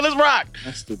yeah, nigga, let's rock.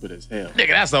 That's stupid as hell. Nigga,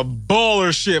 that's a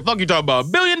baller shit. Fuck you talking about?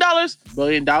 $1 billion? $1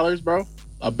 billion, bro.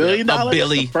 $1 billion. A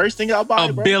billy. The first thing I'll buy,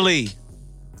 A bro. billy.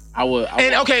 I would.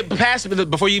 And okay,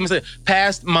 before you even say,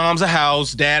 past mom's a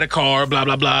house, dad a car, blah,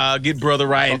 blah, blah, get brother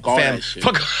right. Fuck all that shit.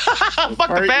 Fuck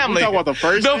the family. We talking about the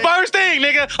first The thing? first thing,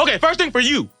 nigga. Okay, first thing for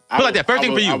you. Put it like that. First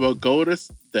thing for you. I will go to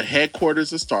the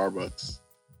headquarters of Starbucks,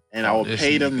 and I will this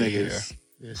pay them nigga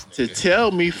niggas to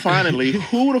tell me finally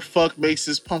who the fuck makes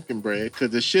this pumpkin bread,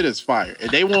 because the shit is fire. And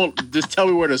they won't just tell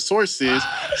me where the source is,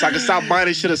 so I can stop buying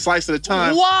this shit a slice at a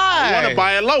time. Why? I want to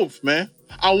buy a loaf, man.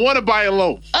 I want to buy a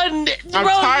loaf. I'm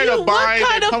tired of buying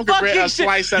that pumpkin bread a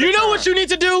slice at a You know time. what you need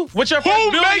to do with your first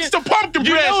Who billion? makes the pumpkin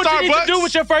You bread know at what you need Starbucks? to do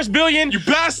with your first billion? You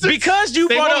bastards. Because you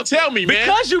They brought won't up, tell me, man.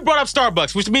 Because you brought up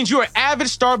Starbucks, which means you're an avid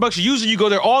Starbucks user. You go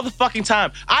there all the fucking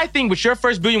time. I think with your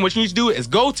first billion, what you need to do is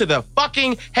go to the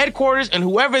fucking headquarters and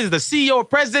whoever is the CEO or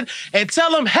president and tell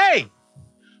them, hey,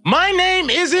 my name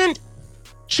isn't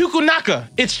Chukunaka,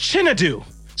 it's Chinadu.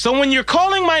 So when you're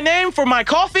calling my name for my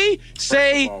coffee,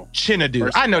 say all- Chinadu.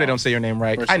 first I of know they all- don't say your name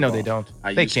right. First I of know all, they don't.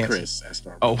 I They use can't. Chris at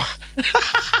Starbucks. Oh.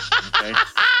 Okay?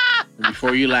 And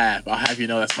before you laugh, I'll have you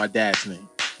know that's my dad's name.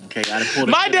 Okay? I didn't pull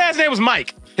the My shit dad's name was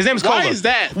Mike. His name was Why Cole. is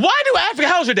that? Why do Africa?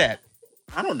 How's your dad?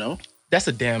 out. I don't know. That's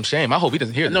a damn shame. I hope he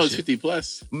doesn't hear I know this it's shit. 50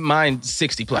 plus. Mine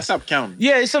 60 I plus. stopped counting.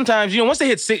 Yeah, sometimes once they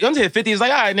hit 50, it's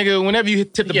like, all right, nigga. Whenever you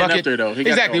tip the He getting bucket, up there though. He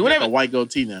got exactly. the, Whenever, got the white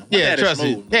goatee now. My yeah, dad is trust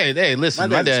me. smooth, man. Hey, listen,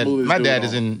 my My dad's the dad smoothest dude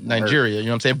is on in earth. Nigeria. You know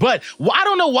what I'm saying? But I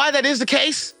don't know why that is the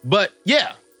case. But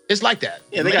yeah, it's like that.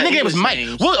 Yeah, they got nigga name was English Mike.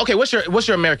 names. Well, okay, what's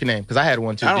your American name? Because I had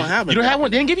one too. I don't have You don't an have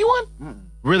one? They didn't give you one? Mm.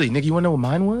 Really, nigga? You want to know what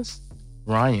mine was?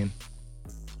 Ryan.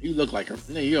 You look like her.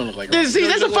 No, you don't look like her. See, You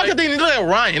that's a look fucking like, thing. You look like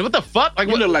Ryan. What the fuck? Like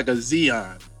You what? look like a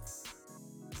Xeon.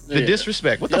 The Yeah.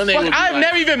 disrespect. What the Your name fuck? would be I've like-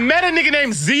 never even met a nigga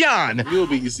named Zion. You'll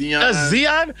be Xeon. A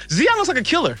Zion? Zion looks like a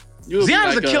killer. You'll be Zion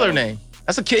is like a killer name.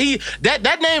 That's a kid.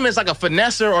 That name is like a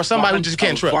finesser or somebody who just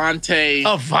can't trust. Avante.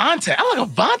 Avante. I like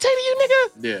Avante to you, nigga.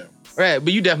 Yeah. Right,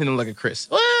 but you definitely don't look like a Chris.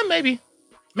 Well, maybe.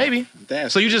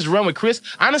 That's So you just run with Chris.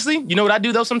 Honestly, you know what I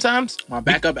do though sometimes? my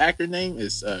backup actor name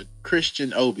is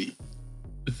Christian Obi.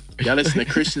 Y'all listen to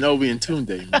Christian Obi and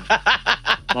Tunde. Man.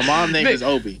 My mom's name is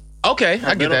Obi. Okay, Her I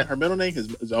get middle, that. Her middle name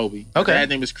is Obi. Okay. Her dad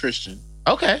name is Christian.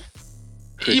 Okay.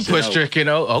 Christian You push Obi. your kid.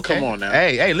 Okay. Come on now.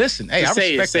 Hey, listen. Hey, Just I say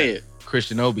it. respect Say that. it.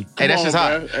 Christian Obi. Hey, Come that's on, just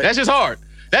hard. bro. That's just hard.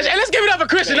 Hey, let's give it up for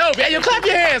Christian Obi. Hey, yo, clap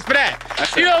your hands for that.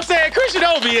 That's You it. know what I'm saying? Christian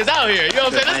Obi is out here. You know what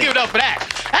I'm saying? Let's Thank give it up for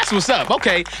that. That's what's up.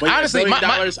 Okay. But Honestly, $1 billion,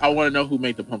 my I want to know who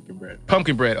made the pumpkin bread.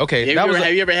 pumpkin bread. Okay. Have that you, was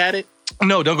have you ever had it?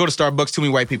 No, don't go to Starbucks. Too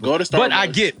many white people. Go to Starbucks. But I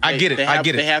get it. They I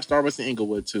get They it. have Starbucks in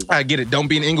Inglewood too. I get it. Don't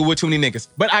be in Inglewood. Too many niggas.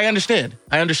 But I understand.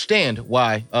 I understand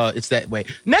why it's that way.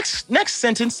 Next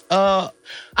sentence. I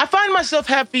find myself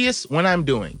happiest when I'm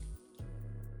doing.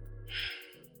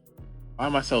 I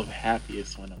find myself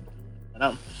happiest when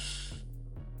I'm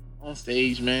on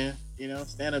stage, man. You know,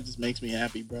 stand up just makes me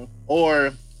happy, bro.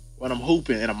 Or when I'm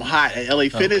hooping and I'm hot at LA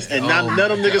Fitness and none of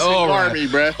them niggas can guard me,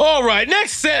 bro. All right,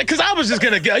 next sentence, because I was just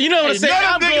gonna go. You know what I'm saying?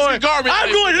 I'm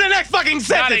going to the next fucking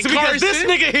sentence because this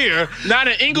nigga here, not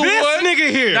in Inglewood, this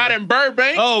nigga here, not in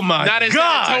Burbank, oh my not in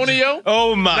God. San Antonio,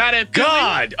 oh my not in Philly,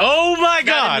 God, oh my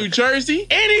God, not in New Jersey.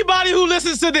 Anybody who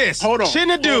listens to this, hold on,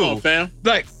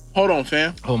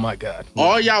 fam. Oh my God.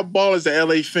 All y'all ballers at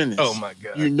LA Fitness. Oh my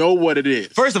God. You know what it is.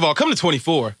 First of all, come to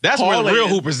 24. That's where the real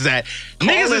hoopers is at.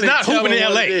 Niggas is not hooping in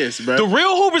LA. The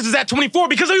real hoopers is at 24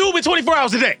 because they hooping 24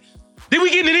 hours a day. Then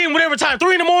we getting it in whatever time,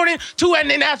 3 in the morning, 2 in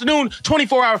the afternoon,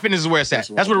 24-hour fitness is where it's at.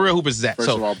 That's where the real hoopers is at.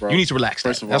 So you need to relax.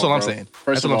 That's all I'm saying.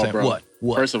 First of all, bro.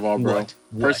 What? First of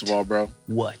all, bro.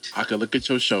 What? I could look at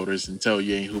your shoulders and tell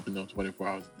you ain't hooping no 24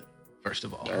 hours a day. First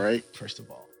of all. All right?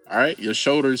 All right? Your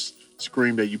shoulders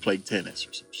scream that you play tennis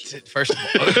or some shit. First of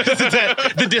all,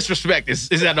 the disrespect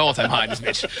is at an all-time high in this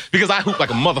bitch. Because I hoop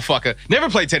like a motherfucker. Never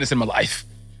played tennis in my life.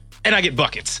 And I get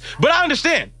buckets. But I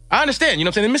understand. You know what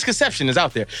I'm saying? The misconception is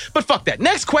out there. But fuck that.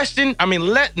 Next question.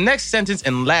 Next sentence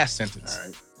and last sentence. All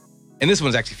right. And this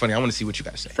one's actually funny. I want to see what you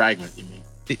got to say. Fragment, you mean?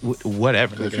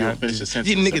 Whatever. If you don't finish the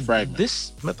sentence, it's a fragment.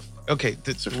 This motherfucker. Okay,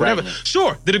 whatever.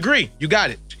 Sure, the degree. You got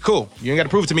it. Cool. You ain't got to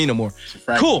prove it to me no more.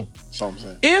 Cool. That's all I'm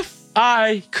saying. If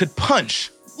I could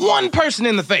punch one person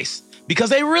in the face because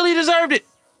they really deserved it,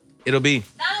 it'll be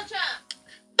Donald Trump.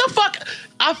 the fuck.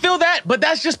 I feel that, but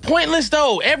that's just pointless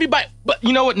though. Everybody, but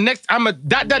you know what? Next, I'm a ...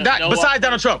 Besides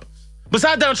Donald Trump.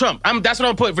 Besides Donald Trump. That's what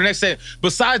I'm putting for the next sentence.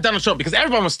 Besides Donald Trump, because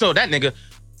everybody was still that nigga.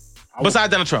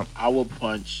 Besides Donald Trump. I will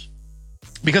punch.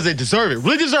 Because they deserve it.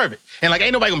 Really deserve it. And like,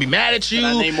 ain't nobody gonna be mad at you.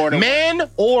 Man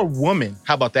or woman.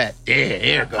 How about that? Yeah,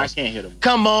 there it goes. I can't hit him.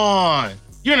 Come on.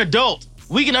 You're an adult.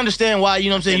 We can understand why, you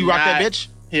know what I'm saying, you rock that bitch.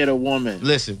 Hit a woman.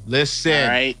 Listen. All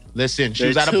right. Listen, she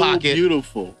was out of pocket.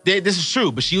 Beautiful. This is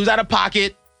true, but she was out of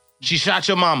pocket. She shot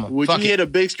your mama. Would you hit a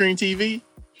big screen TV?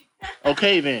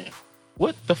 Okay, then.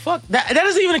 What the fuck? That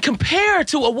doesn't even compare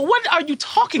to what are you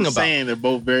talking about? Saying they're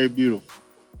both very beautiful.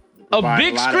 A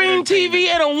big screen TV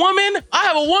and a woman? I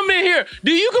have a woman here.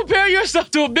 Do you compare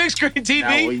yourself to a big screen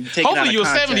TV? Hopefully you're a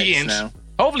 70 inch. Now.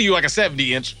 Hopefully you're like a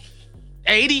 70 inch.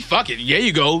 80, fuck it. There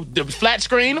you go. The flat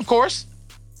screen, of course.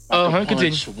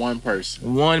 Continue. One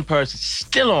person. One person.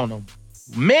 Still on them.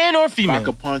 Man or female? If I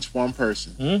could punch one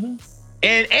person. Mm-hmm.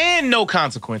 And no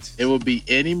consequences. It would be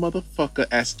any motherfucker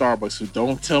at Starbucks who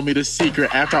don't tell me the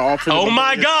secret after I offer them $1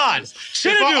 million. God. If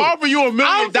I offer you $1 million,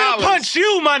 I'm gonna punch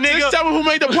you, my nigga. Just tell me who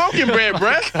made the pumpkin bread,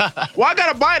 bruh. Well, I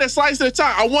gotta buy it a slice at a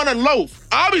time. I want a loaf.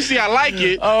 Obviously, I like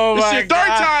it. Oh this my is the third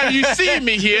time you see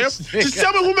me here. Just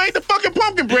tell me who made the fucking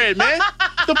pumpkin bread, man.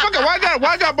 Why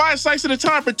I gotta buy a slice at a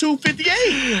time for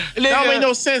 $2.58? That don't make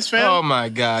no sense, fam. Oh my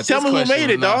God. Tell me who made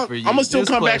it, dog. I'm gonna still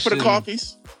come back for the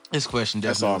coffees. This question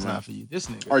definitely was not for you. This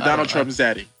nigga. Or Donald Trump's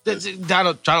daddy.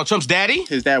 Donald Trump's daddy?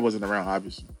 His dad wasn't around,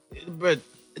 obviously. But,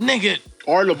 nigga.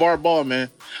 Or LeVar Ball, man.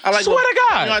 I like swear to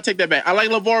God. You know, I take that back. I like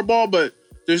LeVar Ball, but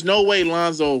there's no way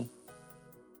Lonzo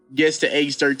gets to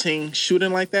age 13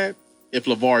 shooting like that if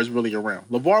LeVar is really around.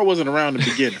 LeVar wasn't around in the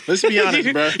beginning. Let's be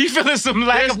honest, bro. You feeling some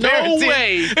lack of parenting? No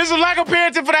way. There's some lack of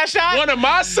parenting for that shot? One of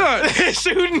my sons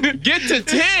shooting. Get to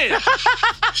 10.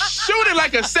 Shooting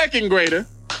like a second grader.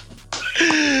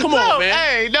 Come on, man.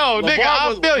 Hey, no, nigga,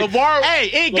 I feel you.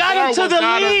 It got him to the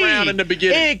league. Around in the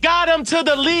beginning. It got him to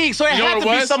the league, so it had to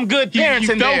be some good parents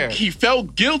in there. He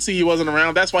felt guilty he wasn't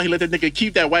around. That's why he let that nigga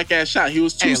keep that whack-ass shot. He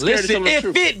was too scared to tell the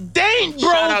truth. If it ain't,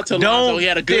 bro, shout out to Lonzo. He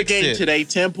had a good game today.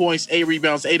 10 points, 8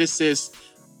 rebounds, 8 assists,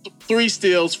 3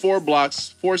 steals, 4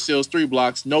 blocks, 4 steals, 3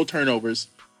 blocks, no turnovers.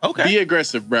 Okay. Be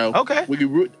aggressive, bro. Okay. We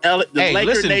can root the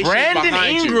Laker Nation Brandon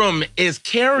behind Ingram is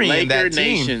carrying that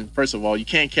team. Nation, first of all, you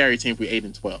can't carry a team for 8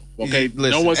 and 12. Okay.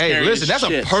 No one's carrying that's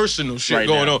a personal shit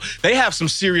going on. They have some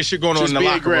serious shit going on in the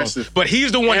locker room. But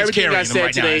he's the one that's carrying them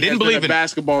right now. I didn't believe it.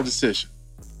 Basketball decision.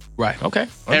 Right. Okay.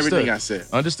 Understood. Everything I said.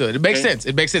 Understood. It makes sense.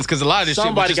 It makes sense because a lot of this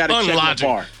shit was just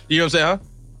unlogical. You know what I'm saying, huh?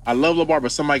 I love LeVar,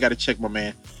 but somebody got to check my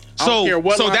man. So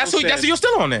that's who you're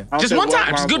still on then. Just one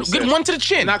time. Just good one to the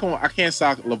chin. I can't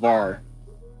sock LeVar.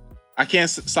 I can't.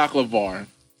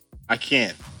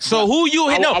 So who you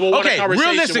hit?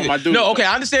 Realistically. I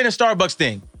understand the Starbucks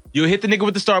thing. You hit the nigga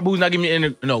with the Starbucks who's not giving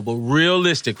you no, but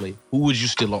realistically, who would you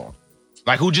still on?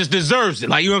 Like, who just deserves it.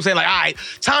 Like, you know what I'm saying? Like, all right,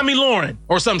 Tommy Lauren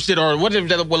or some shit, or whatever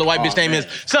the white bitch name is.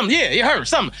 Something, her,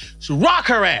 something. So rock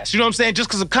her ass, you know what I'm saying? Just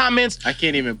because of comments. I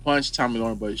can't even punch Tommy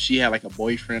Lauren, but she had like a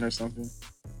boyfriend or something.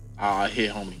 I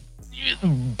hit homie.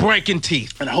 Breaking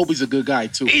teeth. And I hope he's a good guy,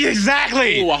 too.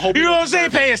 Exactly. Ooh, I hope you he know what I'm don't saying?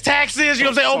 deserve Pay it. his taxes, you know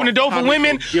what I'm saying? Open the door for Tommy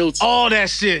women. feel guilty. All that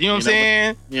shit, you know what I'm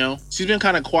saying? You know, she's been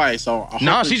kind of quiet, so I hope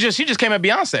No, she just came at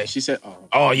Beyonce. She said,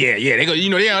 Oh yeah. They go,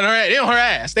 they on her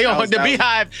ass. They on her ass. The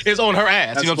Beehive is on her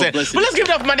ass. You know what I'm saying? publicity. But let's give it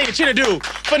up for my nigga China Dude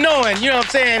for knowing, you know what I'm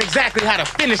saying, exactly how to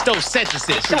finish those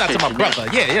sentences. Shout out to my Appreciate you,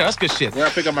 brother. Yeah, that's good shit. where I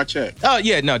pick up my check. Oh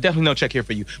yeah, no, definitely no check here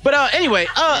for you. But anyway,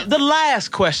 the last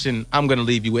question I'm gonna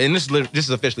leave you with, and this is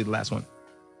officially the last one.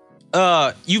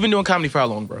 You've been doing comedy for how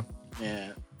long, bro?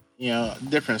 Yeah, you know,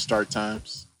 different start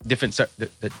times. Different.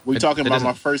 We talking about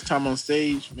my first time on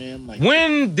stage, man. Like,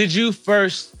 when did you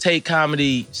first take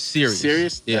comedy serious?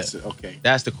 serious? Yeah. That's it. Okay.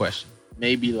 That's the question.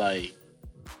 Maybe like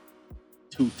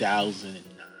 2009,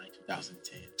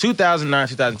 2010. 2009,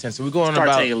 2010. So we're going Start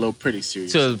about taking a little pretty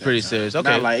serious. to at that pretty time. serious. Okay.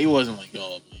 Not like, it wasn't like,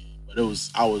 oh man, but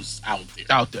I was out there.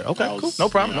 Out there. Okay, I was, cool. No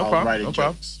problem. you know, No I was problem. writing No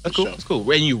problem. jokes, That's for cool. sure. That's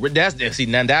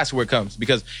cool. And that's where it comes,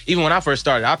 because even when I first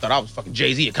started, I thought I was fucking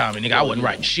Jay-Z of comedy, nigga. I wasn't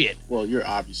writing shit. Well, you're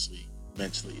obviously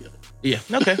mentally ill. Yeah.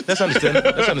 Okay. That's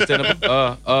understandable. That's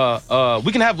understandable.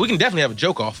 We can definitely have a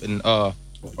joke off and or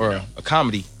a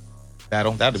comedy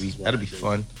battle. That'd be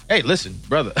fun. Hey, listen,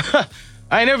 brother.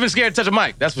 I ain't never been scared to touch a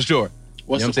mic. That's for sure.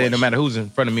 What's You know what I'm the saying? No question? matter who's in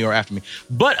front of me or after me.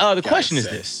 But the question is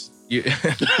this.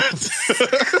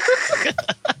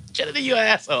 Kennedy, you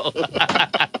asshole. That's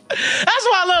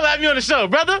why I love having you on the show,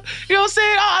 brother. You know what I'm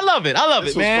saying? Oh, I love it. I love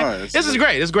This it, was man. fun. This is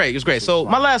great. It's great. It's great. So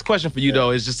my last question for you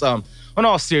though is just on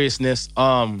all seriousness,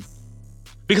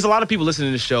 because a lot of people listen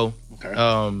to this show,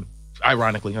 Okay.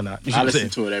 ironically or not. You know I what I'm saying?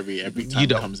 listen to it every time You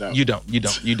it comes out. You don't. You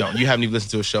haven't even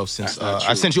listened to a show since That's not I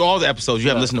true. sent you all the episodes. You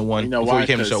haven't listened to one You know before why? you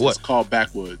came to the show. 'Cause What? It's called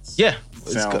Backwoods. Yeah.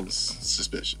 Sounds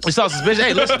suspicious. It's all suspicious.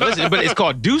 Hey, listen, but it's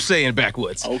called Duce in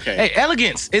Backwoods. Okay. Hey,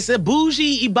 Elegance. It's a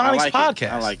bougie Ebonics I like it.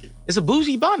 podcast. I like it. It's a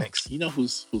bougie Ebonics. You know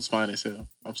who's fine as hell?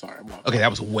 I'm sorry. I'm off. Okay, that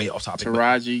was way off topic. but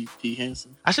Taraji P.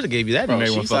 Henson. I should have gave you that. Bro, and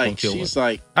everyone she's fucking like, killed she's her.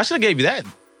 like, I should have gave you that.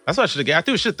 That's what I should have gave. I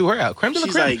threw shit through her out. Creme de la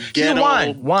she's creme. like She's ghetto,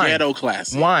 a wine. ghetto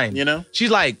classic. Wine. You know?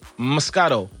 She's like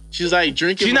Moscato. She's like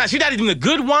drinking. She's not even a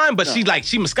good wine, but No. she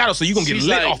Moscato, so you gonna get she's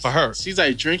lit like, off of her. She's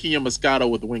like drinking your Moscato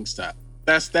with Wingstop.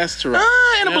 That's Taraji.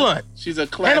 And a Yeah? blunt. She's a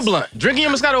classic. And a blunt. Drinking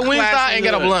your Moscato Wingstop classy and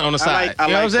get a hood. blunt on the side. I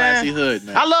you know like what I'm classy saying? hood,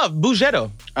 man. I love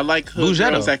Bougetto. I like hood Bougetto.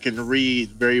 girls that can read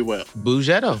very well.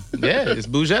 Bougetto. Yeah, it's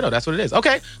Bougetto. That's what it is.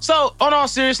 Okay. So on all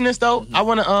seriousness though, I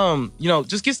wanna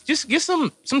just get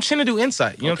some Chinadu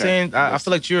insight. You know what I'm Okay. saying? I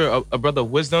feel like you're a brother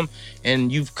of wisdom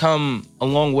and you've come a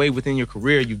long way within your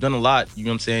career. You've done a lot, you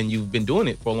know what I'm saying? You've been doing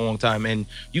it for a long time and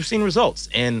you've seen results.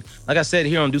 And like I said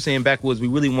here on Duce and Backwoods, we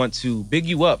really want to big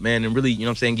you up, man, and really, you know what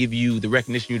I'm saying, give you the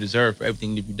recognition you deserve for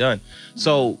everything that you've done.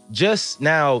 So just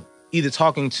now, either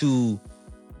talking to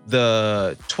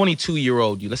the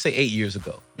 22-year-old you, let's say 8 years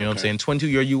ago, you know what I'm saying,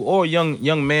 22-year-old you, or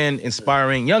young man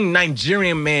inspiring, young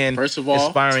Nigerian man, First of all,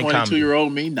 inspiring comedy.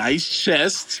 22-year-old me, nice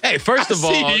chest. Hey, first of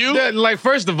all, see you.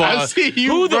 first of all, I see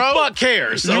you, who the bro. fuck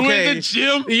cares? You okay? in the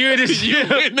gym. You're in the gym.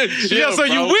 You in the gym, Yeah, so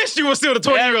you bro. wish you were still the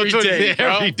 20-year-old. Every day,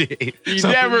 bro. Every day. You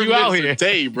So never you out miss here. a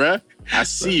day, bruh. I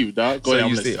see you, dog. Go So ahead.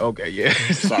 you I'm see, listening. okay, yeah.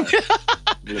 Sorry.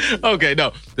 Listen. Okay,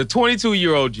 no. The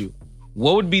 22-year-old you,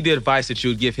 what would be the advice that you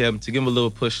would give him to give him a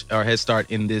little push or head start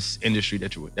in this industry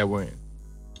that we're in?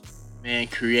 Man,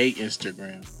 create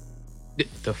Instagram.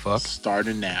 The fuck? Start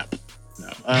a nap.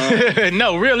 No.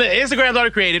 No, really. Instagram's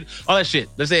already created. All that shit.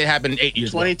 Let's say it happened 8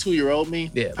 years ago. 22-year-old me.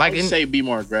 Yeah, I like would in- say be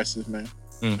more aggressive, man.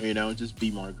 Mm. You know, just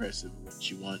be more aggressive with what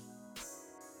you want.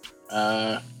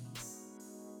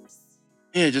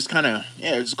 Yeah, just kind of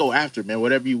just go after it, man.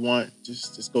 Whatever you want,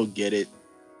 just go get it.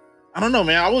 I don't know,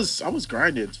 man. I was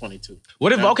grinding at 22.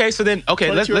 What if? Yeah. Okay, so then let's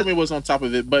 22-year-old me was on top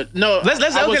of it, but no. let's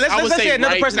say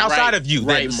another person outside of you,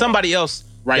 right then somebody else.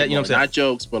 Right, that, you know what I'm saying? Not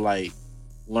jokes, but like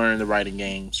learn the writing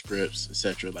game, scripts,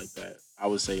 etc. like that. I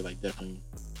would say like definitely,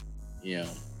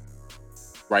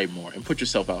 write more and put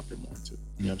yourself out there more too.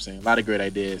 You know what I'm saying? A lot of great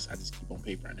ideas. I just keep on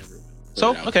paper. I never. put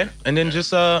So it out okay, there. and then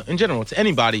just in general to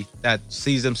anybody that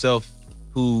sees themselves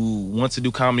who wants to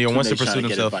do comedy or wants to They pursue tryna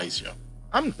get themselves. advice, yo.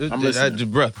 I'm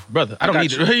listening. brother. I don't got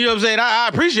need you. it. You know what I'm saying? I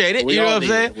appreciate it. We you know all what I'm need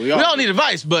saying? it. We all need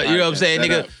advice, but you know what I'm saying, Shut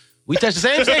nigga. up. We touch the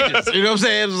same stages. You know what I'm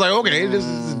saying? It was like, okay, this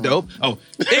is dope. Oh,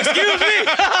 excuse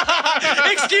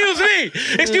me. Excuse me.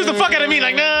 Excuse the fuck out of me.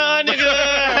 Like, nah,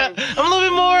 nigga. I'm a little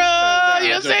bit more, you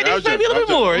know what I'm I'm saying? These maybe a little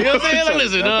bit more. You know what I'm saying? Like,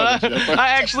 listen, I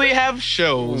actually have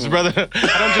shows, brother.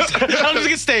 I don't just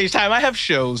get stage time. I have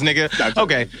shows, nigga.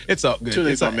 Okay, it's all good.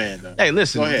 It's our man, though. Hey,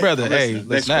 listen, brother. Hey, Next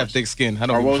listen, I have question. thick skin. I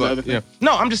don't Or what give was a the fuck. other Yeah. thing?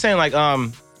 No, I'm just saying, like,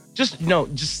 just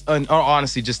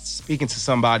honestly, just speaking to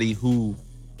somebody who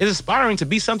is aspiring to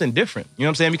be something different. You know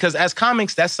what I'm saying? Because as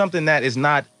comics, that's something that is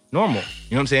not normal.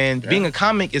 You know what I'm saying? Yeah. Being a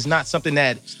comic is not something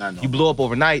that not normal. you blow up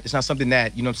overnight. It's not something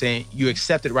that, you know what I'm saying, you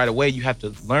accept it right away. You have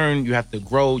to learn, you have to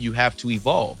grow, you have to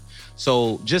evolve.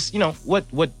 So just, you know, what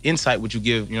insight would you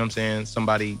give, you know what I'm saying,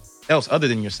 somebody else other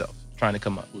than yourself trying to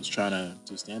come up? Who's trying to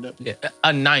do stand up Yeah,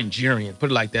 a Nigerian,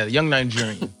 put it like that, a young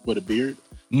Nigerian. with a beard?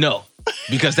 No,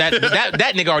 because that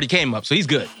nigga already came up, so he's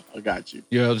good. I got you.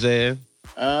 You know what I'm saying?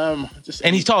 Just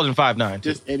And he's taller than 5'9".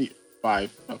 just any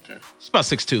 5. Okay, He's about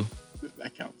 6'2".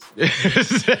 that counts.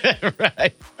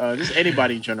 Right. Just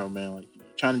anybody in general, man. Like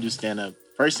trying to do stand up.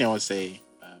 First thing I would say,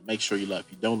 make sure you love.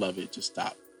 If you don't love it, just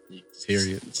stop.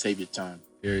 Period. Save your time.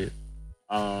 Period.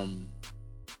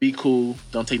 Be cool.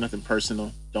 Don't take nothing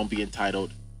personal. Don't be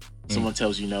entitled. Someone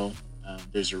tells you no,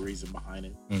 there's a reason behind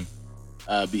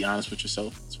it. Be honest with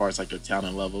yourself as far as like your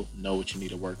talent level. Know what you need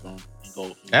to work on and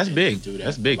go. That's and big. Do that.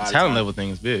 That's big. A lot of Talent time- level thing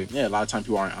is big. Yeah, a lot of times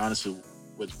people aren't honest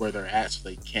with where they're at, so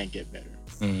they can't get better.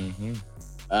 Mm-hmm.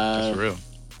 That's real.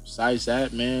 Besides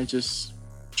that, man, just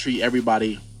treat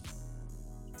everybody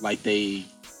like they're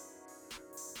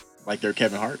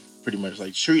Kevin Hart, pretty much.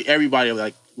 Like treat everybody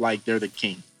like they're the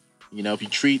king. You know, if you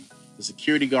treat the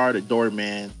security guard, the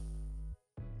doorman,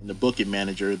 and the booking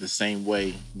manager the same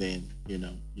way, then you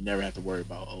know you never have to worry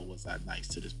about, oh, was I nice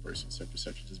to this person, etc.,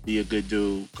 etc. Just be a good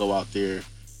dude, go out there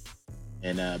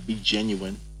and be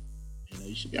genuine. You know,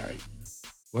 you should be all right.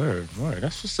 Word.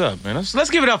 That's what's up, man. Let's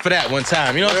give it up for that one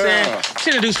time. You know what I'm Yeah.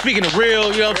 saying? Chinadu speaking the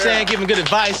real, you know what I'm saying? Giving good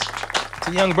advice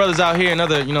to young brothers out here and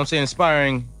other, you know what I'm saying,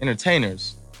 inspiring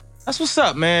entertainers. That's what's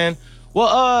up, man.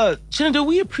 Well, Chinadu,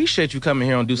 we appreciate you coming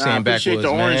here on Do Nah, I Saying appreciate Backwoods,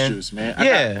 the orange man. juice, man.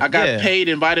 Yeah, I got yeah. paid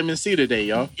in vitamin C today,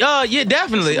 y'all. Yeah,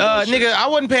 definitely. That's some bullshit. Nigga, I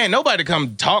wasn't paying nobody to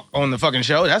come talk on the fucking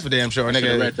show. That's for damn sure, I should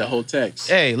have nigga. read the whole text.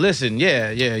 Hey, listen, yeah.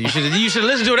 You should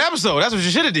listen to an episode. That's what you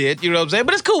should have did. You know what I'm saying?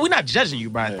 But it's cool. We're not judging you,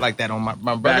 Brian, like that on my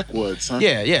brother. Backwoods, huh?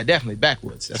 Yeah, definitely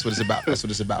backwoods. That's what it's about. That's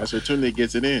what it's about. That's where Tunde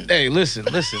gets it in. Hey, listen.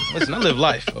 I live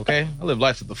life, okay? I live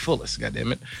life to the fullest,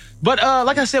 goddammit. But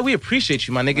like I said, we appreciate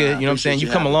you, my nigga. Nah, You know what I'm saying? appreciate You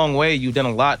you come a having long way. You've done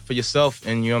a lot for yourself,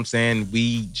 and you know what I'm saying?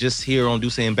 We just here on Do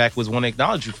Saying Backwoods want to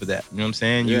acknowledge you for that. You know what I'm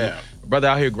saying? You Yeah. a brother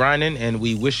out here grinding, and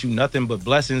we wish you nothing but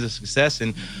blessings and success.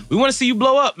 And we want to see you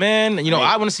blow up, man. You know, Hey,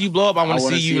 I want to see you blow up. I want to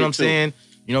wanna see you, see you know it what I'm too. saying?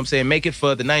 You know what I'm saying? Make it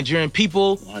for the Nigerian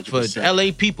people, for 100%.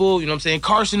 LA people, you know what I'm saying?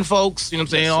 Carson folks, you know what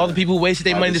I'm saying? Yes, All sir. the people who wasted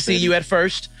their money to see City. you at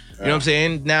first. You know what I'm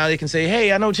saying? Now they can say,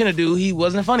 hey, I know Chinadu, he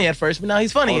wasn't funny at first, but now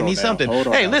he's funny Hold and on he's now, something. hold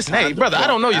on Hey, now. listen, Time hey, to brother, I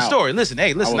don't know your out. story. Listen,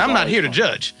 hey, listen, was I'm not always here to funny.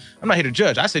 judge. I'm not here to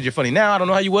judge. I said you're funny now. I don't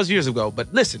know how you was years ago,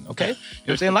 but listen, okay? You know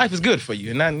what I'm saying? Life is good for you.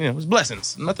 And that, you know, it's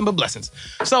blessings. Nothing but blessings.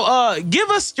 So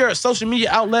give us your social media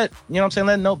outlet, you know what I'm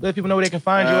saying? Let people know where they can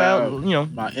find you out, you know.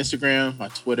 My Instagram, my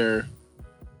Twitter,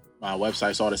 my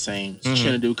website's all the same. It's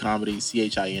Chinadu Comedy,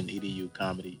 CHINEDU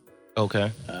Comedy.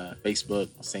 Okay. Facebook,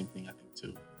 same thing, I think,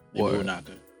 too. Maybe Word.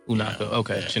 Unaka. Unaka.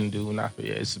 Okay. Yeah. Chinadu, Unaka.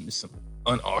 Yeah, it's some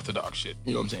unorthodox shit.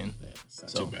 You know what I'm saying? Yeah, it's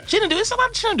not So too bad. Chinadu, it's a lot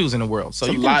of Chinadus in the world. So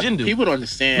It's a you lot, can Chinadu. people don't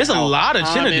understand. There's a how lot of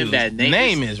common Chinadus. That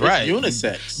Name is, right. It's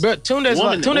unisex. But Tunde's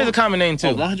a common name too.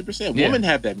 Oh, 100%. Yeah. Women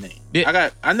have that name. Yeah.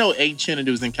 I know 8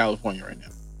 Chinadus in California right now.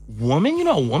 Woman? You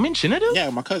know a woman Chinadu? Yeah,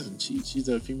 my cousin. She's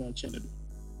a female Chinadu.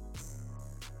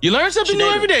 You learn something new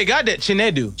Chinedu. every day. Got that.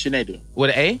 Chinedu. Chinedu.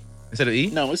 With an A instead of E?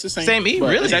 No, it's the same. Same E? but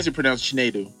Really? It's actually pronounced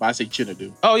Chinedu, but I say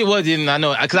Chinadu. Oh, you was didn't I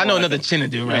know because I know More like another a-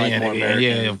 Chinadu, Like right? more Yeah,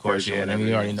 American of course, version, yeah. whatever You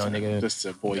it already is. know, nigga. Just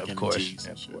a boy Yeah, of can course, tease yeah,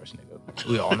 and of shit. course, nigga.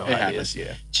 We all know It how it happens. is,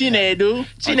 yeah. Chinedu.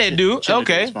 Chinedu. Chinedu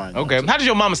Okay. is fine. Okay. How does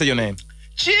your mama say your name?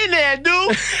 Chinedu.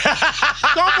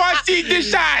 Come on, see this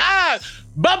shot. Ah,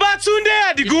 Baba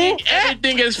Tunde Adigun.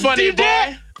 Everything is funny,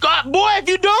 boy. God, boy, if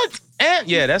you don't.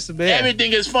 Yeah, that's the bad.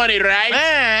 Everything is funny, right?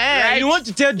 Right? You want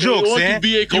to tell jokes, want eh? to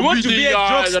be a You want to be a comedian,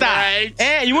 joke star.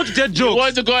 right? You want to tell You jokes.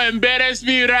 want to go embarrass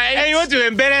me, right? You want to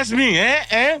embarrass me,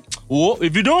 Well,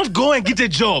 if you don't go and get a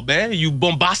job, you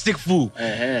bombastic fool.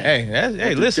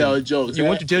 Hey, listen. Tell jokes. You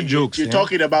want to tell jokes. You're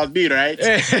talking about me, right?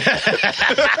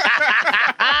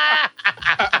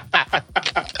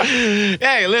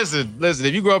 Hey, listen.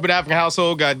 If you grow up in an African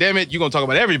household, goddammit, you're going to talk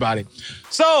about everybody.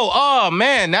 So, oh,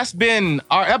 man, that's been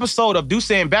our episode of Do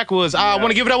Saying Backwoods. I want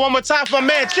to give it up one more time for my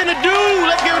man, Chinadu.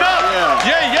 Let's give it up.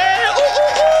 Yeah.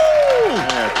 Ooh.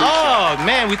 Yeah, Oh,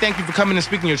 man, we thank you for coming and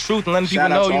speaking your truth and letting Shout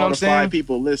people out know, to you know all what I'm the 5 saying?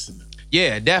 people listening.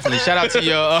 Yeah, definitely. Shout out to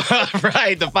your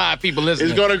the 5 people listening.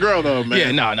 It's gonna grow though,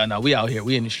 man. Yeah, no. We out here.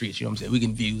 We in the streets. You know what I'm saying? We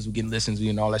getting views. We getting listens. We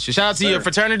getting all that shit. Shout out to Sir. your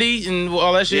fraternity and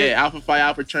all that shit. Yeah, Alpha Phi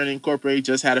Alpha Fraternity Incorporated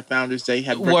just had a Founders Day.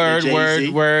 Happy birthday, Word. Jay-Z.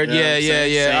 You know what I'm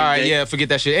saying? Yeah. Same All right, day. yeah. Forget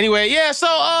that shit. Anyway, yeah. So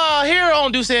here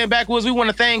on Deuce and Backwoods, we want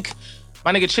to thank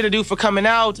my nigga Chittadu for coming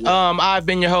out. I've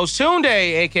been your host, Tunde,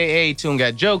 aka Tune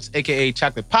Got Jokes, aka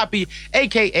Chocolate Poppy,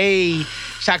 aka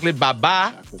Chocolate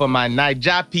Baba for my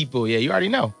Naija people. Yeah, you already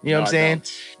know. You know what I'm saying?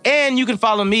 And you can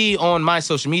follow me on my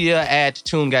social media at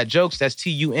Tune Got Jokes. That's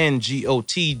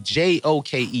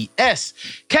TUNGOTJOKES.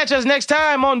 Catch us next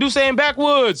time on Deuce and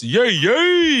Backwoods.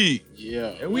 Yay.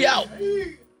 Yeah. And we out.